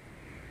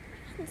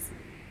friends,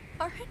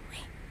 aren't we?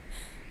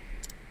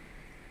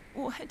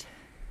 What?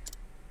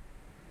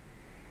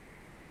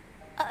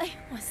 I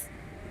was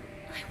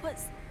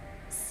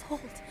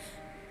sold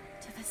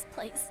to this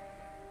place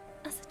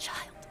as a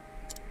child.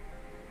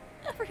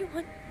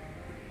 Everyone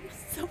was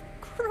so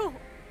cruel,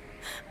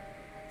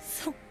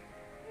 so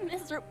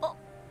miserable.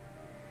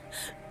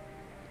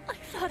 I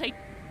thought I'd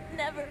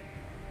never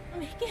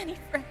make any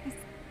friends.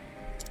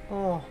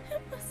 Oh.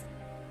 It was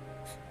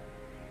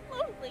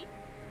lonely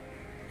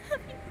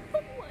having no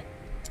one.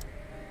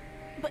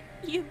 But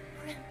you,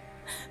 Prim,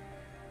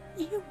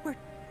 you were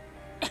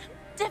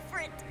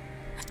different.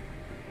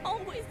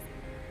 Always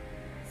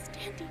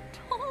standing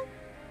tall,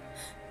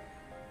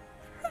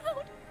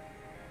 proud.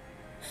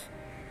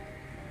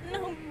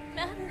 No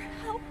matter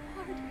how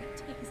hard it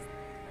takes,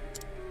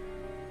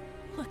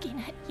 looking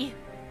at you,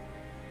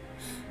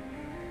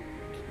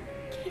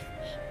 it gave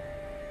me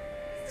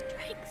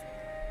strength.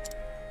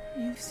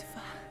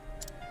 Yusufa.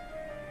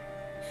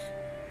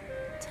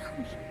 Tell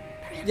me,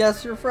 Prim.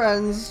 Yes, you're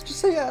friends. Just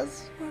say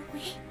yes. Were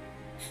we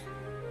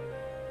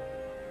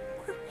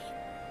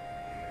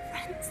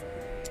friends?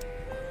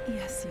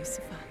 Yes,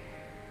 Yusufa.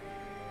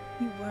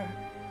 You were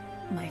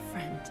my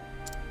friend.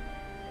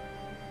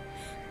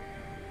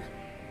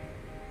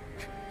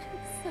 I'm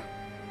so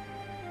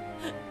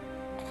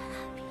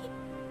happy.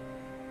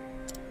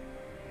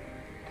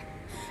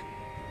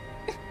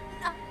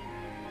 Not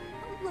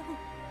alone.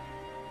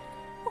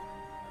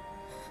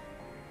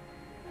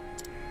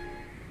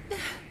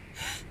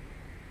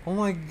 Oh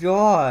my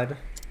god.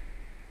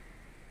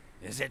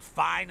 Is it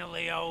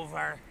finally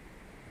over?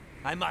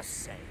 I must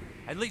say,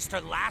 at least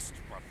her last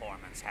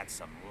performance had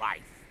some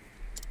life.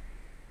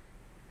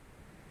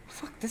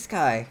 Fuck this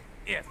guy.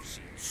 If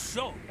she'd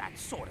shown that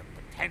sort of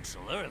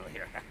potential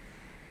earlier,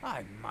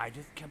 I might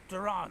have kept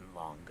her on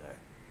longer.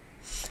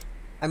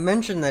 I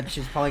mentioned that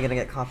she's probably gonna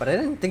get caught, but I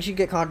didn't think she'd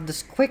get caught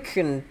this quick,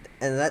 and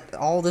that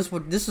all this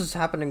is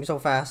happening so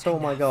fast. Oh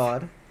my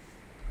god.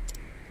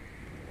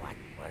 What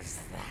was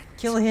that?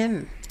 Kill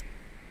him.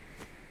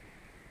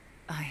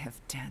 I have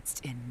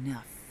danced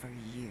enough for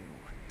you.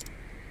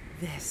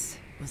 This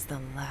was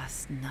the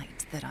last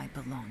night that I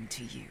belonged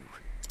to you.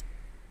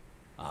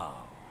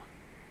 Oh,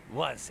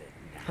 was it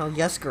now? Oh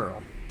yes,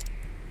 girl.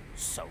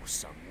 So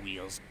some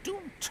wheels do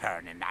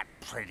turn in that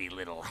pretty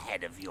little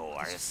head of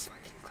yours.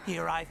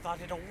 Here I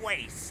thought it a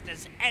waste,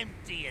 as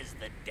empty as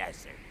the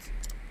desert.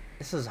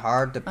 This is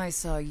hard to... I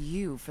saw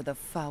you for the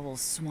foul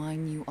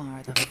swine you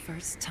are the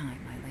first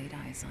time I laid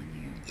eyes on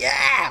you.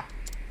 Yeah!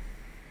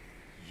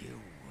 You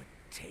would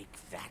take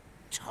that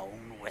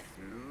tone with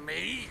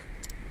me?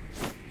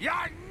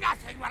 You're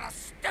nothing but a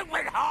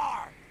stupid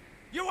whore!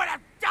 You would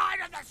have died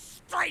on the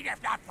street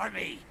if not for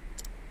me!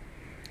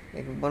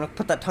 You wanna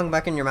put that tongue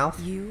back in your mouth?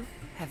 You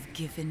have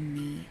given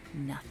me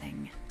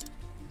nothing.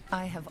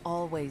 I have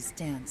always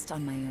danced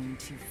on my own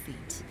 2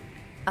 feet.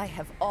 I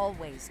have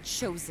always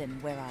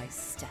chosen where I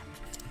step.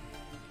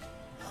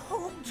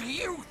 Who do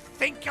you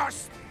think you're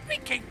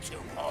speaking to,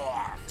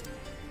 whore?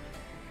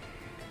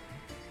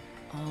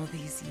 All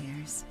these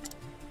years,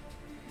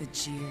 the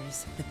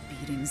jeers, the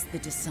beatings, the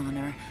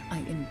dishonor, I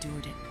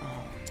endured it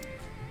all.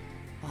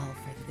 All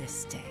for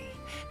this day,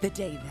 the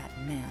day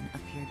that man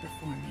appeared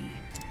before me.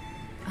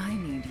 I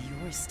need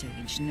your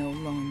stage no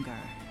longer.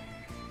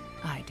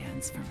 I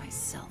dance for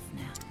myself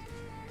now.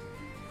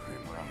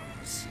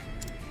 Primrose.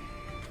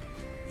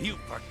 You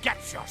forget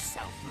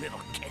yourself,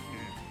 little kitten.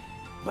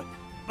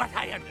 But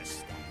I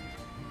understand.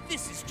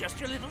 This is just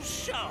your little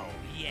show,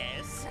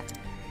 yes?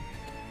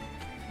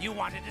 You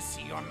wanted to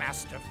see your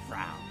master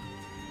frown.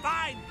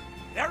 Fine,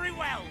 very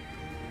well.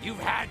 You've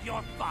had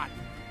your fun.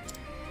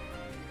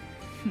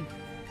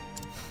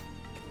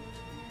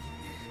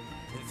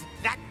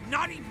 That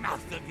naughty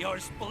mouth of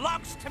yours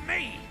belongs to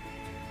me.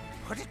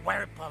 Put it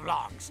where it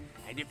belongs,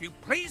 and if you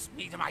please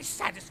me to my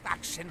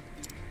satisfaction,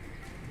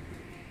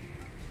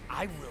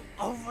 I will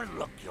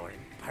overlook your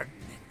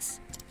impertinence.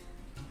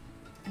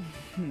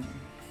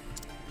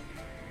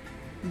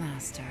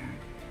 Master,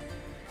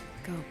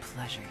 go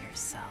pleasure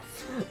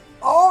yourself.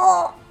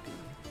 Oh!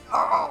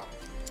 Oh!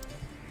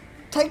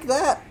 Take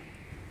that!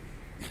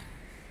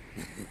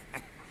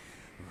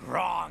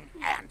 Wrong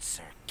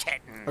answer,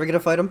 kitten. Are we gonna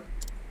fight him?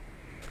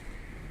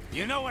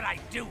 You know what I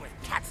do with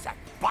cats that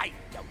bite,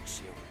 don't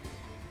you?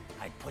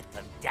 I put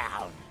them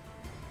down,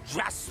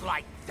 just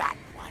like that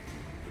one.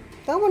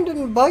 That one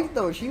didn't bite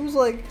though. She was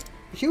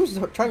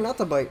trying not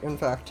to bite, in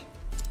fact.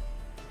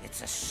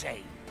 It's a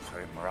shame,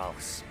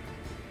 Primrose.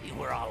 You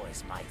were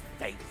always my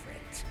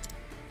favorite.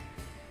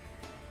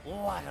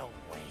 What a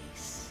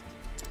waste.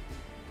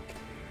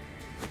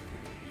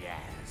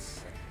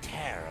 Yes, a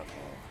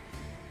terrible,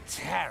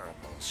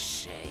 terrible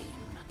shame.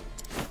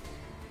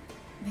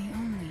 The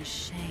only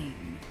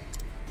shame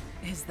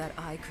is that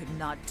I could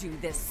not do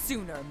this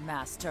sooner,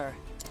 Master.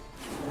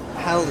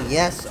 Hell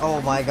yes.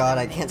 Oh my god,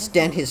 I can't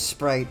stand his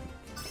sprite.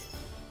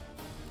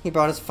 He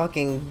brought his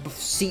fucking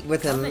seat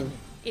with him.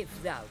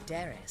 If thou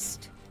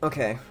darest.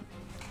 Okay.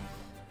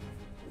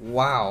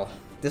 Wow.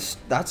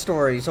 That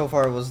story so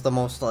far was the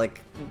most,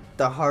 like,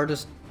 the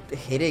hardest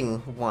hitting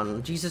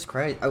one. Jesus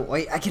Christ. Oh,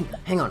 wait, I can...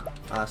 Hang on.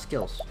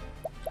 Skills.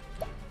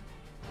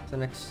 The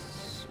next...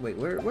 Wait,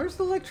 where's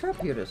the, like, trap?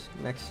 Here it is.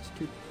 Next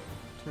 2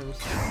 turns.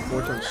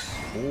 4 turns.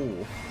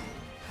 Ooh.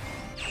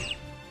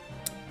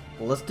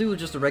 Well, let's do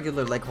just a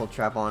regular leg hold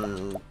trap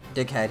on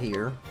Dickhead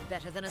here.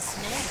 Better than a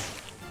snare.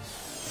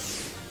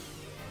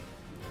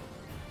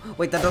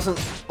 Wait, that doesn't...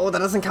 Oh, that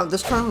doesn't count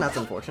this turn? That's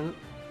unfortunate.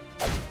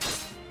 An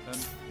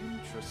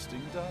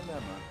interesting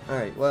dilemma.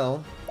 Alright,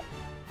 well...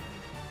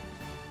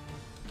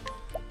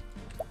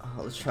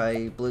 let's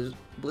try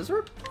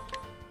Blizzard?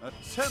 A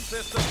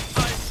tempest of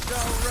ice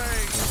shall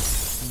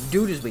rain!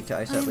 Dude is weak to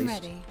ice, at least.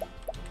 Ready.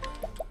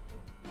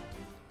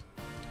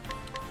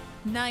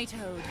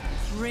 Nighthode,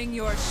 bring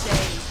your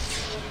shade.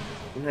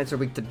 Knights are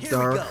weak to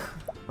dark.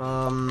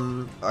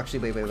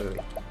 Actually, wait. You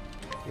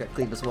got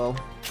cleave as well.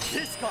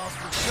 This calls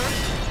for search.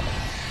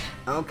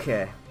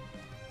 Okay.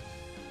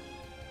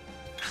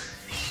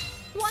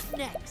 What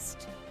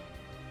next?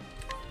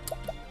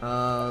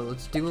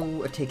 Let's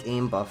do a take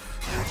aim buff.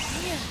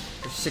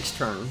 For 6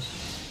 turns.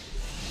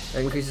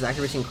 That increases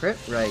accuracy and crit?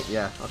 Right,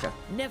 yeah, okay.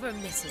 Never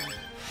missing.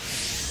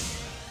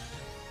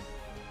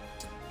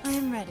 I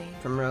am ready.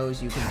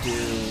 Primrose, you can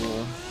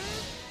do...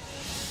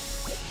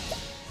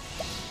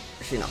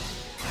 Actually, no.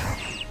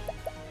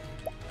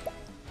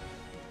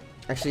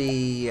 Actually,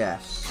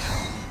 yes.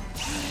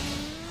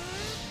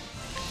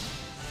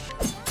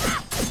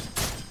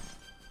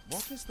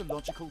 What is the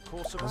logical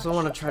course of I also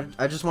want to try.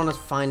 I just want to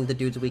find the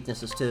dude's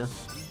weaknesses too.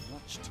 So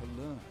much to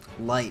learn.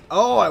 Light.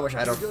 Oh, I wish I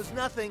had Here goes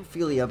nothing.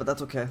 Ophelia, but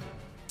that's okay.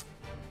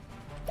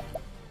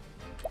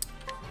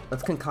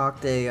 Let's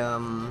concoct a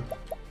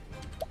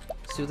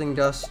soothing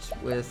dust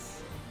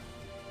with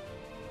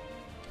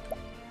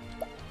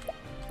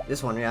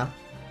this one, yeah.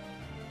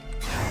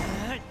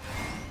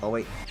 Oh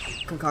wait,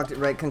 concoct it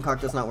right.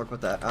 Concoct does not work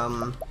with that.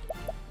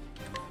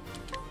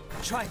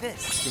 Try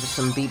this. Give us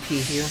some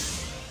BP here.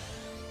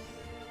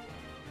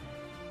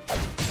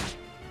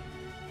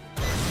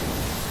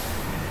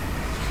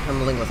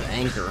 Trembling with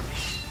anger.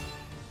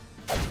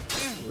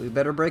 We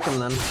better break him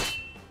then.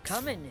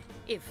 Come in,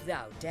 if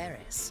thou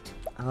darest.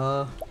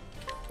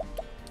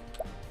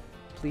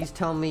 Please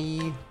tell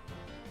me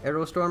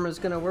Aerostorm is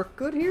gonna work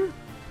good here?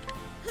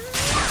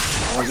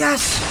 Oh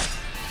yes!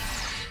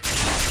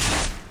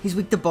 He's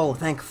weak to bow,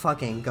 thank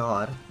fucking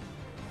god.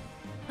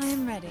 I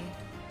am ready.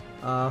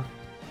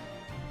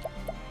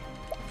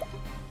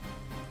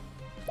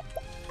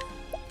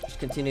 Just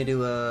continue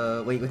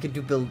to, wait, we could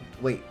do build,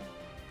 wait.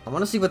 I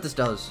wanna see what this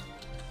does.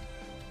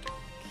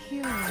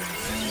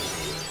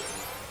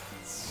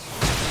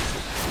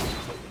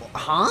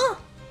 Huh?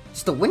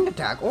 It's the wind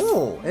attack.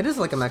 Oh, it is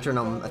like a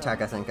metronome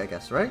attack, I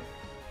guess, right?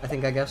 I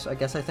think.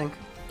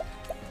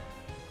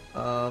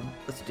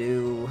 Let's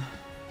do...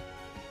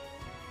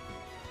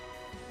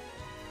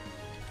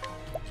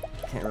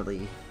 Can't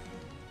really...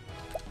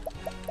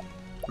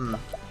 Are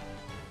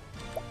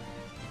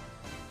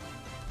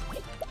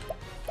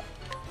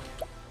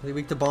they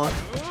weak to bonk?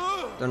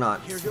 They're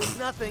not. Here goes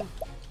nothing.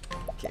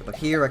 Okay, but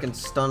here I can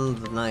stun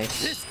the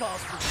knights. This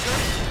calls for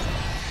search.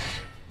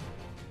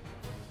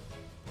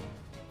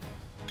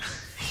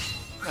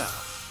 Now,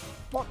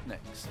 what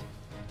next?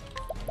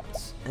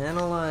 Let's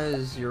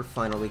analyze your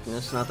final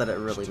weakness. Not that it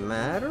really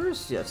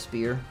matters. Yeah,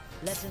 spear.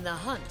 Letting the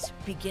hunt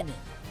begin.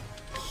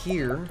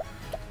 Here.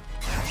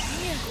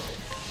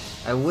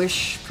 I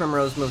wish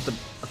Primrose moved the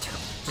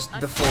just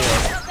before.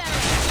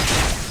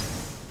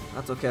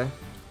 That's okay.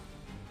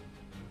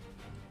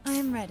 I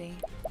am ready.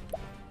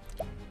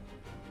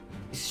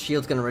 His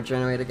shield's gonna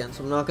regenerate again,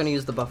 so I'm not gonna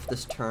use the buff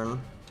this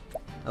turn.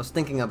 I was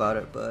thinking about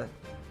it, but...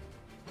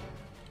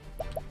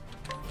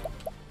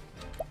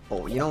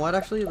 Oh, you know what,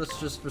 actually? Let's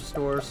just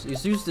restore...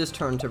 Let's use this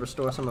turn to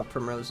restore some of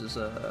Primrose's,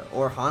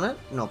 or Haunted?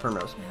 No,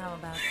 Primrose. How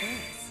about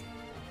this?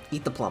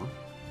 Eat the plum.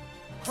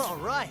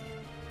 Alright.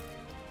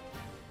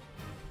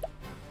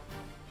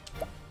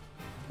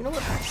 You know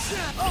what?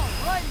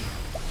 Alright.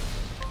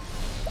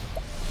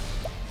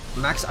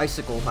 Max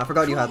Icicle. I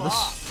forgot you had this.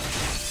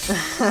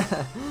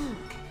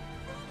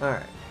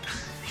 Alright.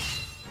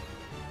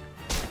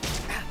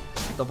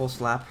 Double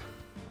slap.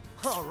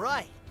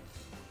 Alright.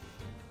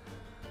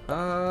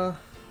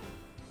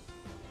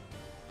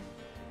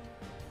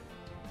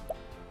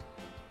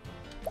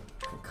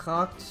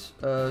 Concoct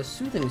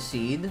Soothing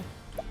Seed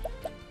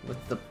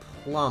with the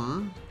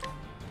plum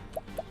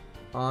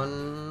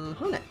on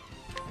Haunted.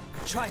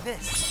 Try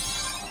this.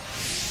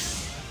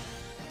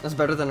 That's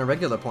better than a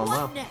regular plum,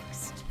 wow. What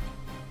next?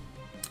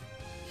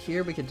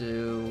 Here we could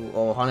do...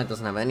 Oh, Haunted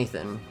doesn't have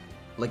anything.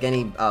 Like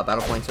any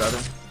battle points, rather.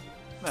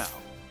 Now,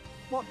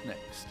 what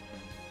next?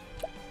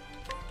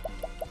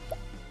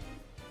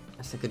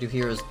 Best I could do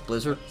here is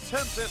Blizzard.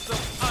 Tempest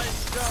of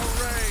ice shall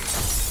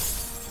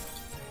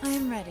rain! I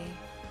am ready.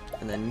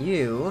 And then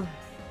you...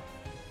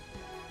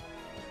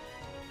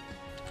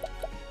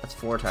 That's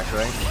 4 attacks,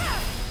 right?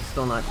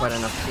 Still not quite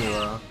enough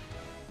to,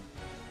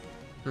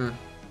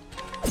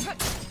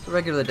 It's a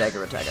regular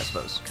dagger attack, I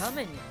suppose. Come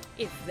in,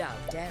 if thou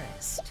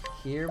darest.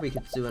 Here we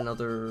could do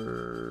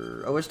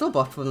another... Oh, we're still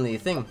buffed from the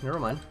thing. Never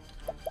mind.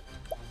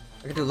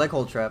 I could do leg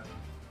hold trap.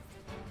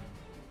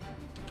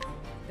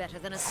 Better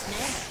than a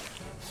snare.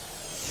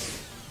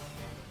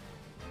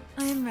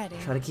 I am ready.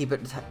 Try to keep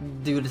it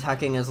dude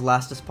attacking as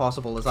last as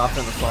possible, as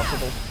often as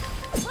possible.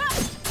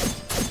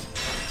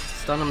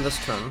 Stun him this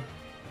turn.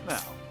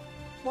 Now,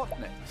 what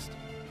next?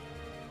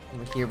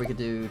 And here we could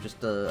do just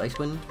the Ice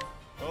Wind.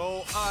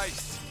 Oh,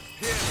 ice,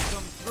 pierce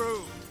them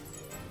through.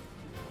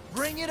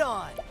 Bring it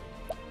on.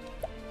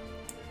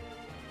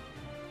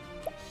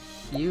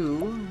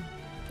 You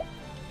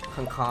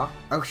concoct.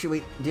 Oh shit!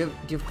 Wait. Do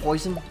you have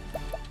poison?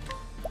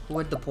 Who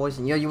had the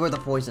poison? Yeah, you were the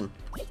poison.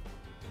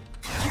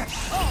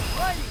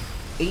 Alrighty.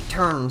 8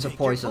 turns of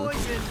poison.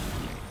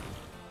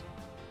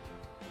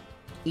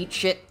 Eat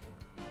shit.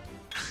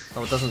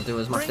 Oh, it doesn't do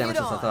as much damage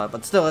as I thought,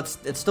 but still, it's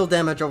still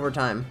damage over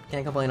time.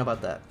 Can't complain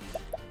about that.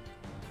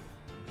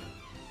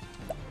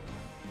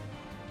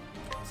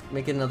 Let's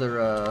make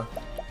another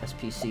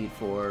SPC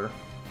for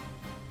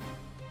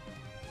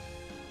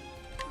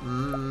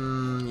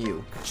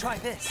you. Try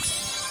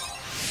this.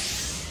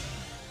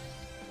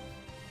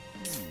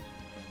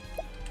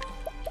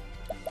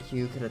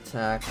 You could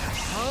attack.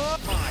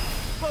 My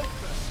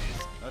focus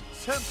is a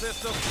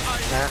tempest of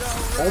ice. That.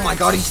 Oh my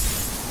god,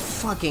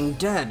 he's fucking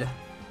dead.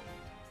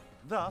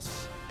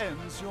 Thus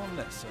ends your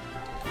lesson.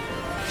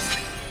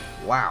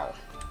 Wow.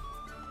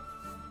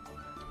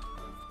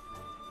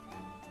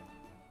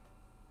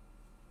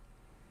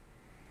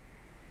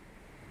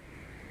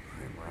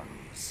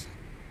 Primrose.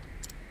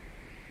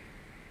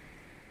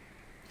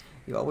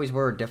 You always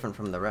were different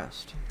from the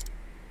rest.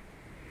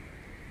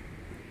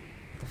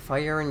 The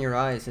fire in your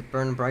eyes, it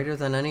burned brighter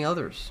than any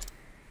others.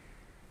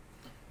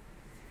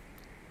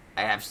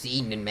 I have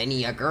seen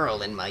many a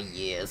girl in my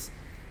years,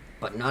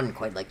 but none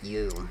quite like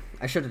you.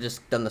 I should have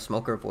just done the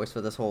smoker voice for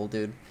this whole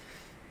dude.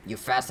 You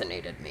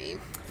fascinated me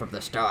from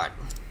the start.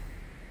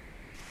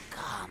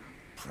 Come,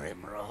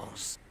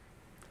 Primrose.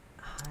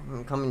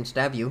 I'm coming to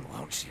stab you.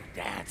 Won't you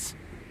dance?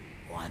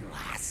 One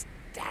last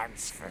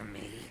dance for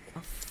me.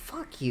 Oh,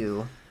 fuck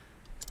you.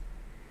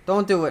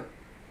 Don't do it.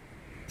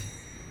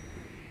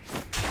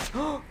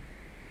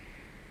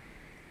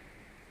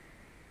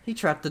 He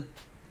trapped the...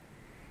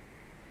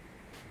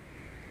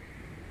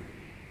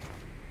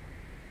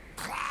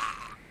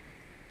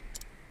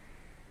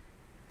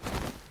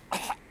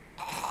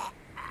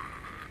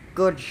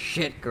 Good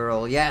shit,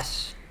 girl.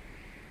 Yes.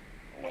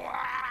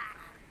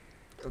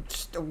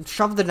 Just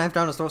shove the knife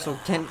down his throat so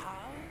can't...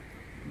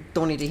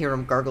 Don't need to hear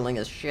him gargling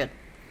his shit.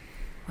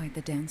 Quite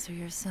the dancer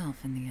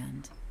yourself in the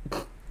end.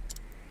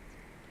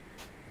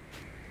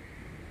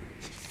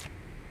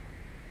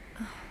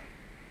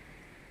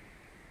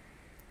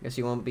 Guess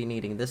you won't be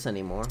needing this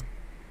anymore.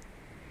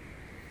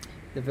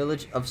 The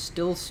village of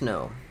Still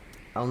Snow.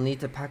 I'll need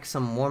to pack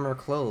some warmer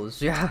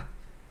clothes. Yeah.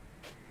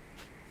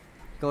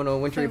 Going to a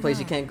wintry place,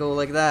 you can't go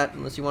like that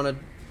unless you want to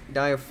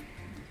die of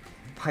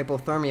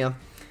hypothermia.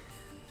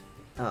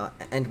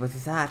 And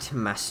with that,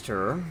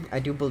 master, I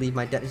do believe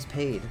my debt is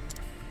paid.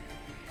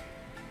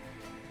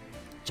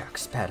 Jack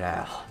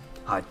Sparrow,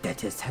 our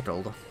debt is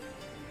settled.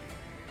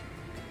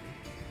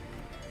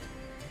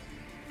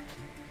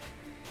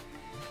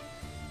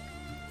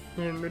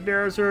 In the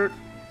desert.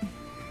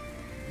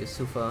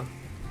 Yusufa.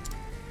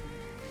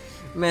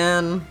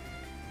 Man.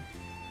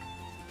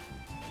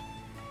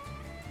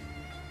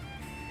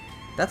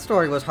 That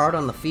story was hard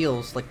on the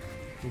feels, like,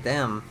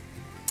 damn.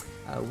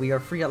 We are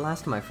free at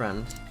last, my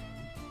friend.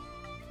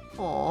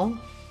 Aww.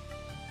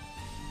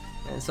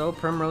 And so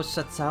Primrose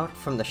sets out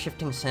from the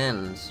shifting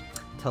sands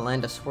to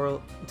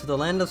the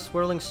land of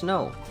swirling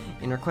snow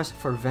in her quest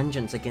for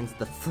vengeance against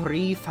the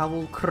 3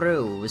 foul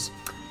crows.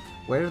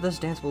 Where this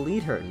dance will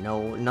lead her,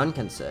 none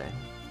can say.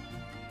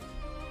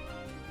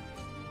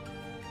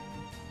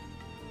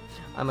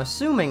 I'm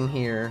assuming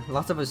here,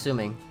 lots of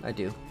assuming, I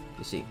do,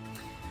 you see,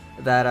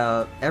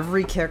 that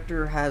every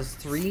character has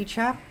 3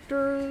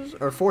 chapters,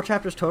 or 4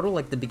 chapters total,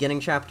 like the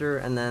beginning chapter,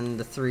 and then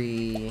the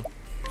 3,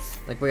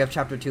 like we have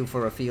chapter 2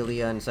 for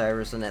Ophelia and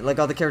Cyrus, and like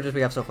all the characters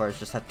we have so far is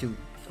just have 2,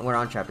 and we're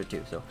on chapter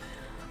 2, so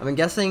I'm gonna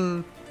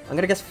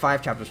guess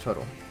 5 chapters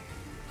total,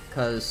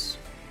 because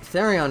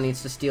Therion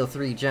needs to steal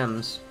 3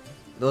 gems.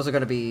 Those are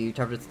going to be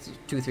chapters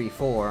 2, 3,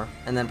 4,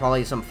 and then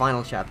probably some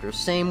final chapters.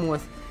 Same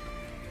with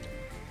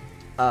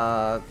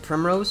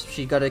Primrose.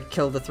 She got to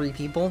kill the 3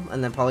 people,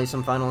 and then probably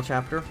some final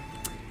chapter.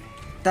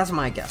 That's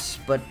my guess.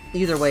 But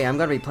either way, I'm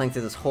going to be playing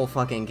through this whole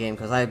fucking game,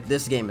 because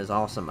this game is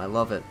awesome. I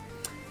love it.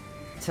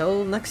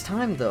 Till next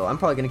time, though. I'm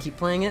probably going to keep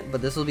playing it,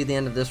 but this will be the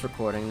end of this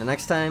recording. The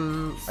next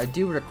time I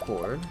do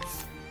record,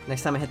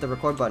 next time I hit the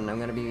record button, I'm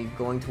going to be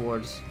going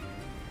towards...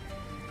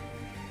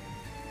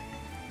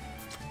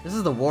 This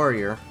is the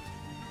warrior.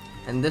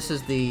 And this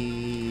is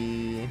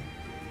the...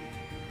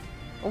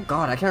 Oh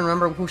god, I can't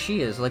remember who she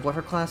is, like what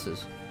her class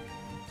is.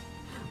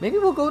 Maybe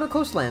we'll go to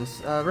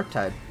Coastlands,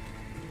 Riptide.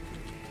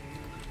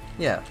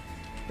 Yeah.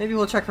 Maybe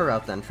we'll check her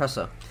out then,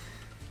 Tressa.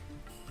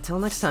 Till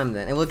next time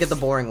then, and we'll get the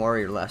boring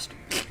warrior last.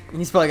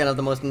 He's probably gonna have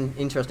the most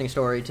interesting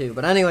story too.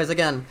 But anyways,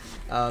 again,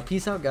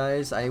 peace out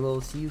guys, I will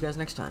see you guys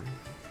next time.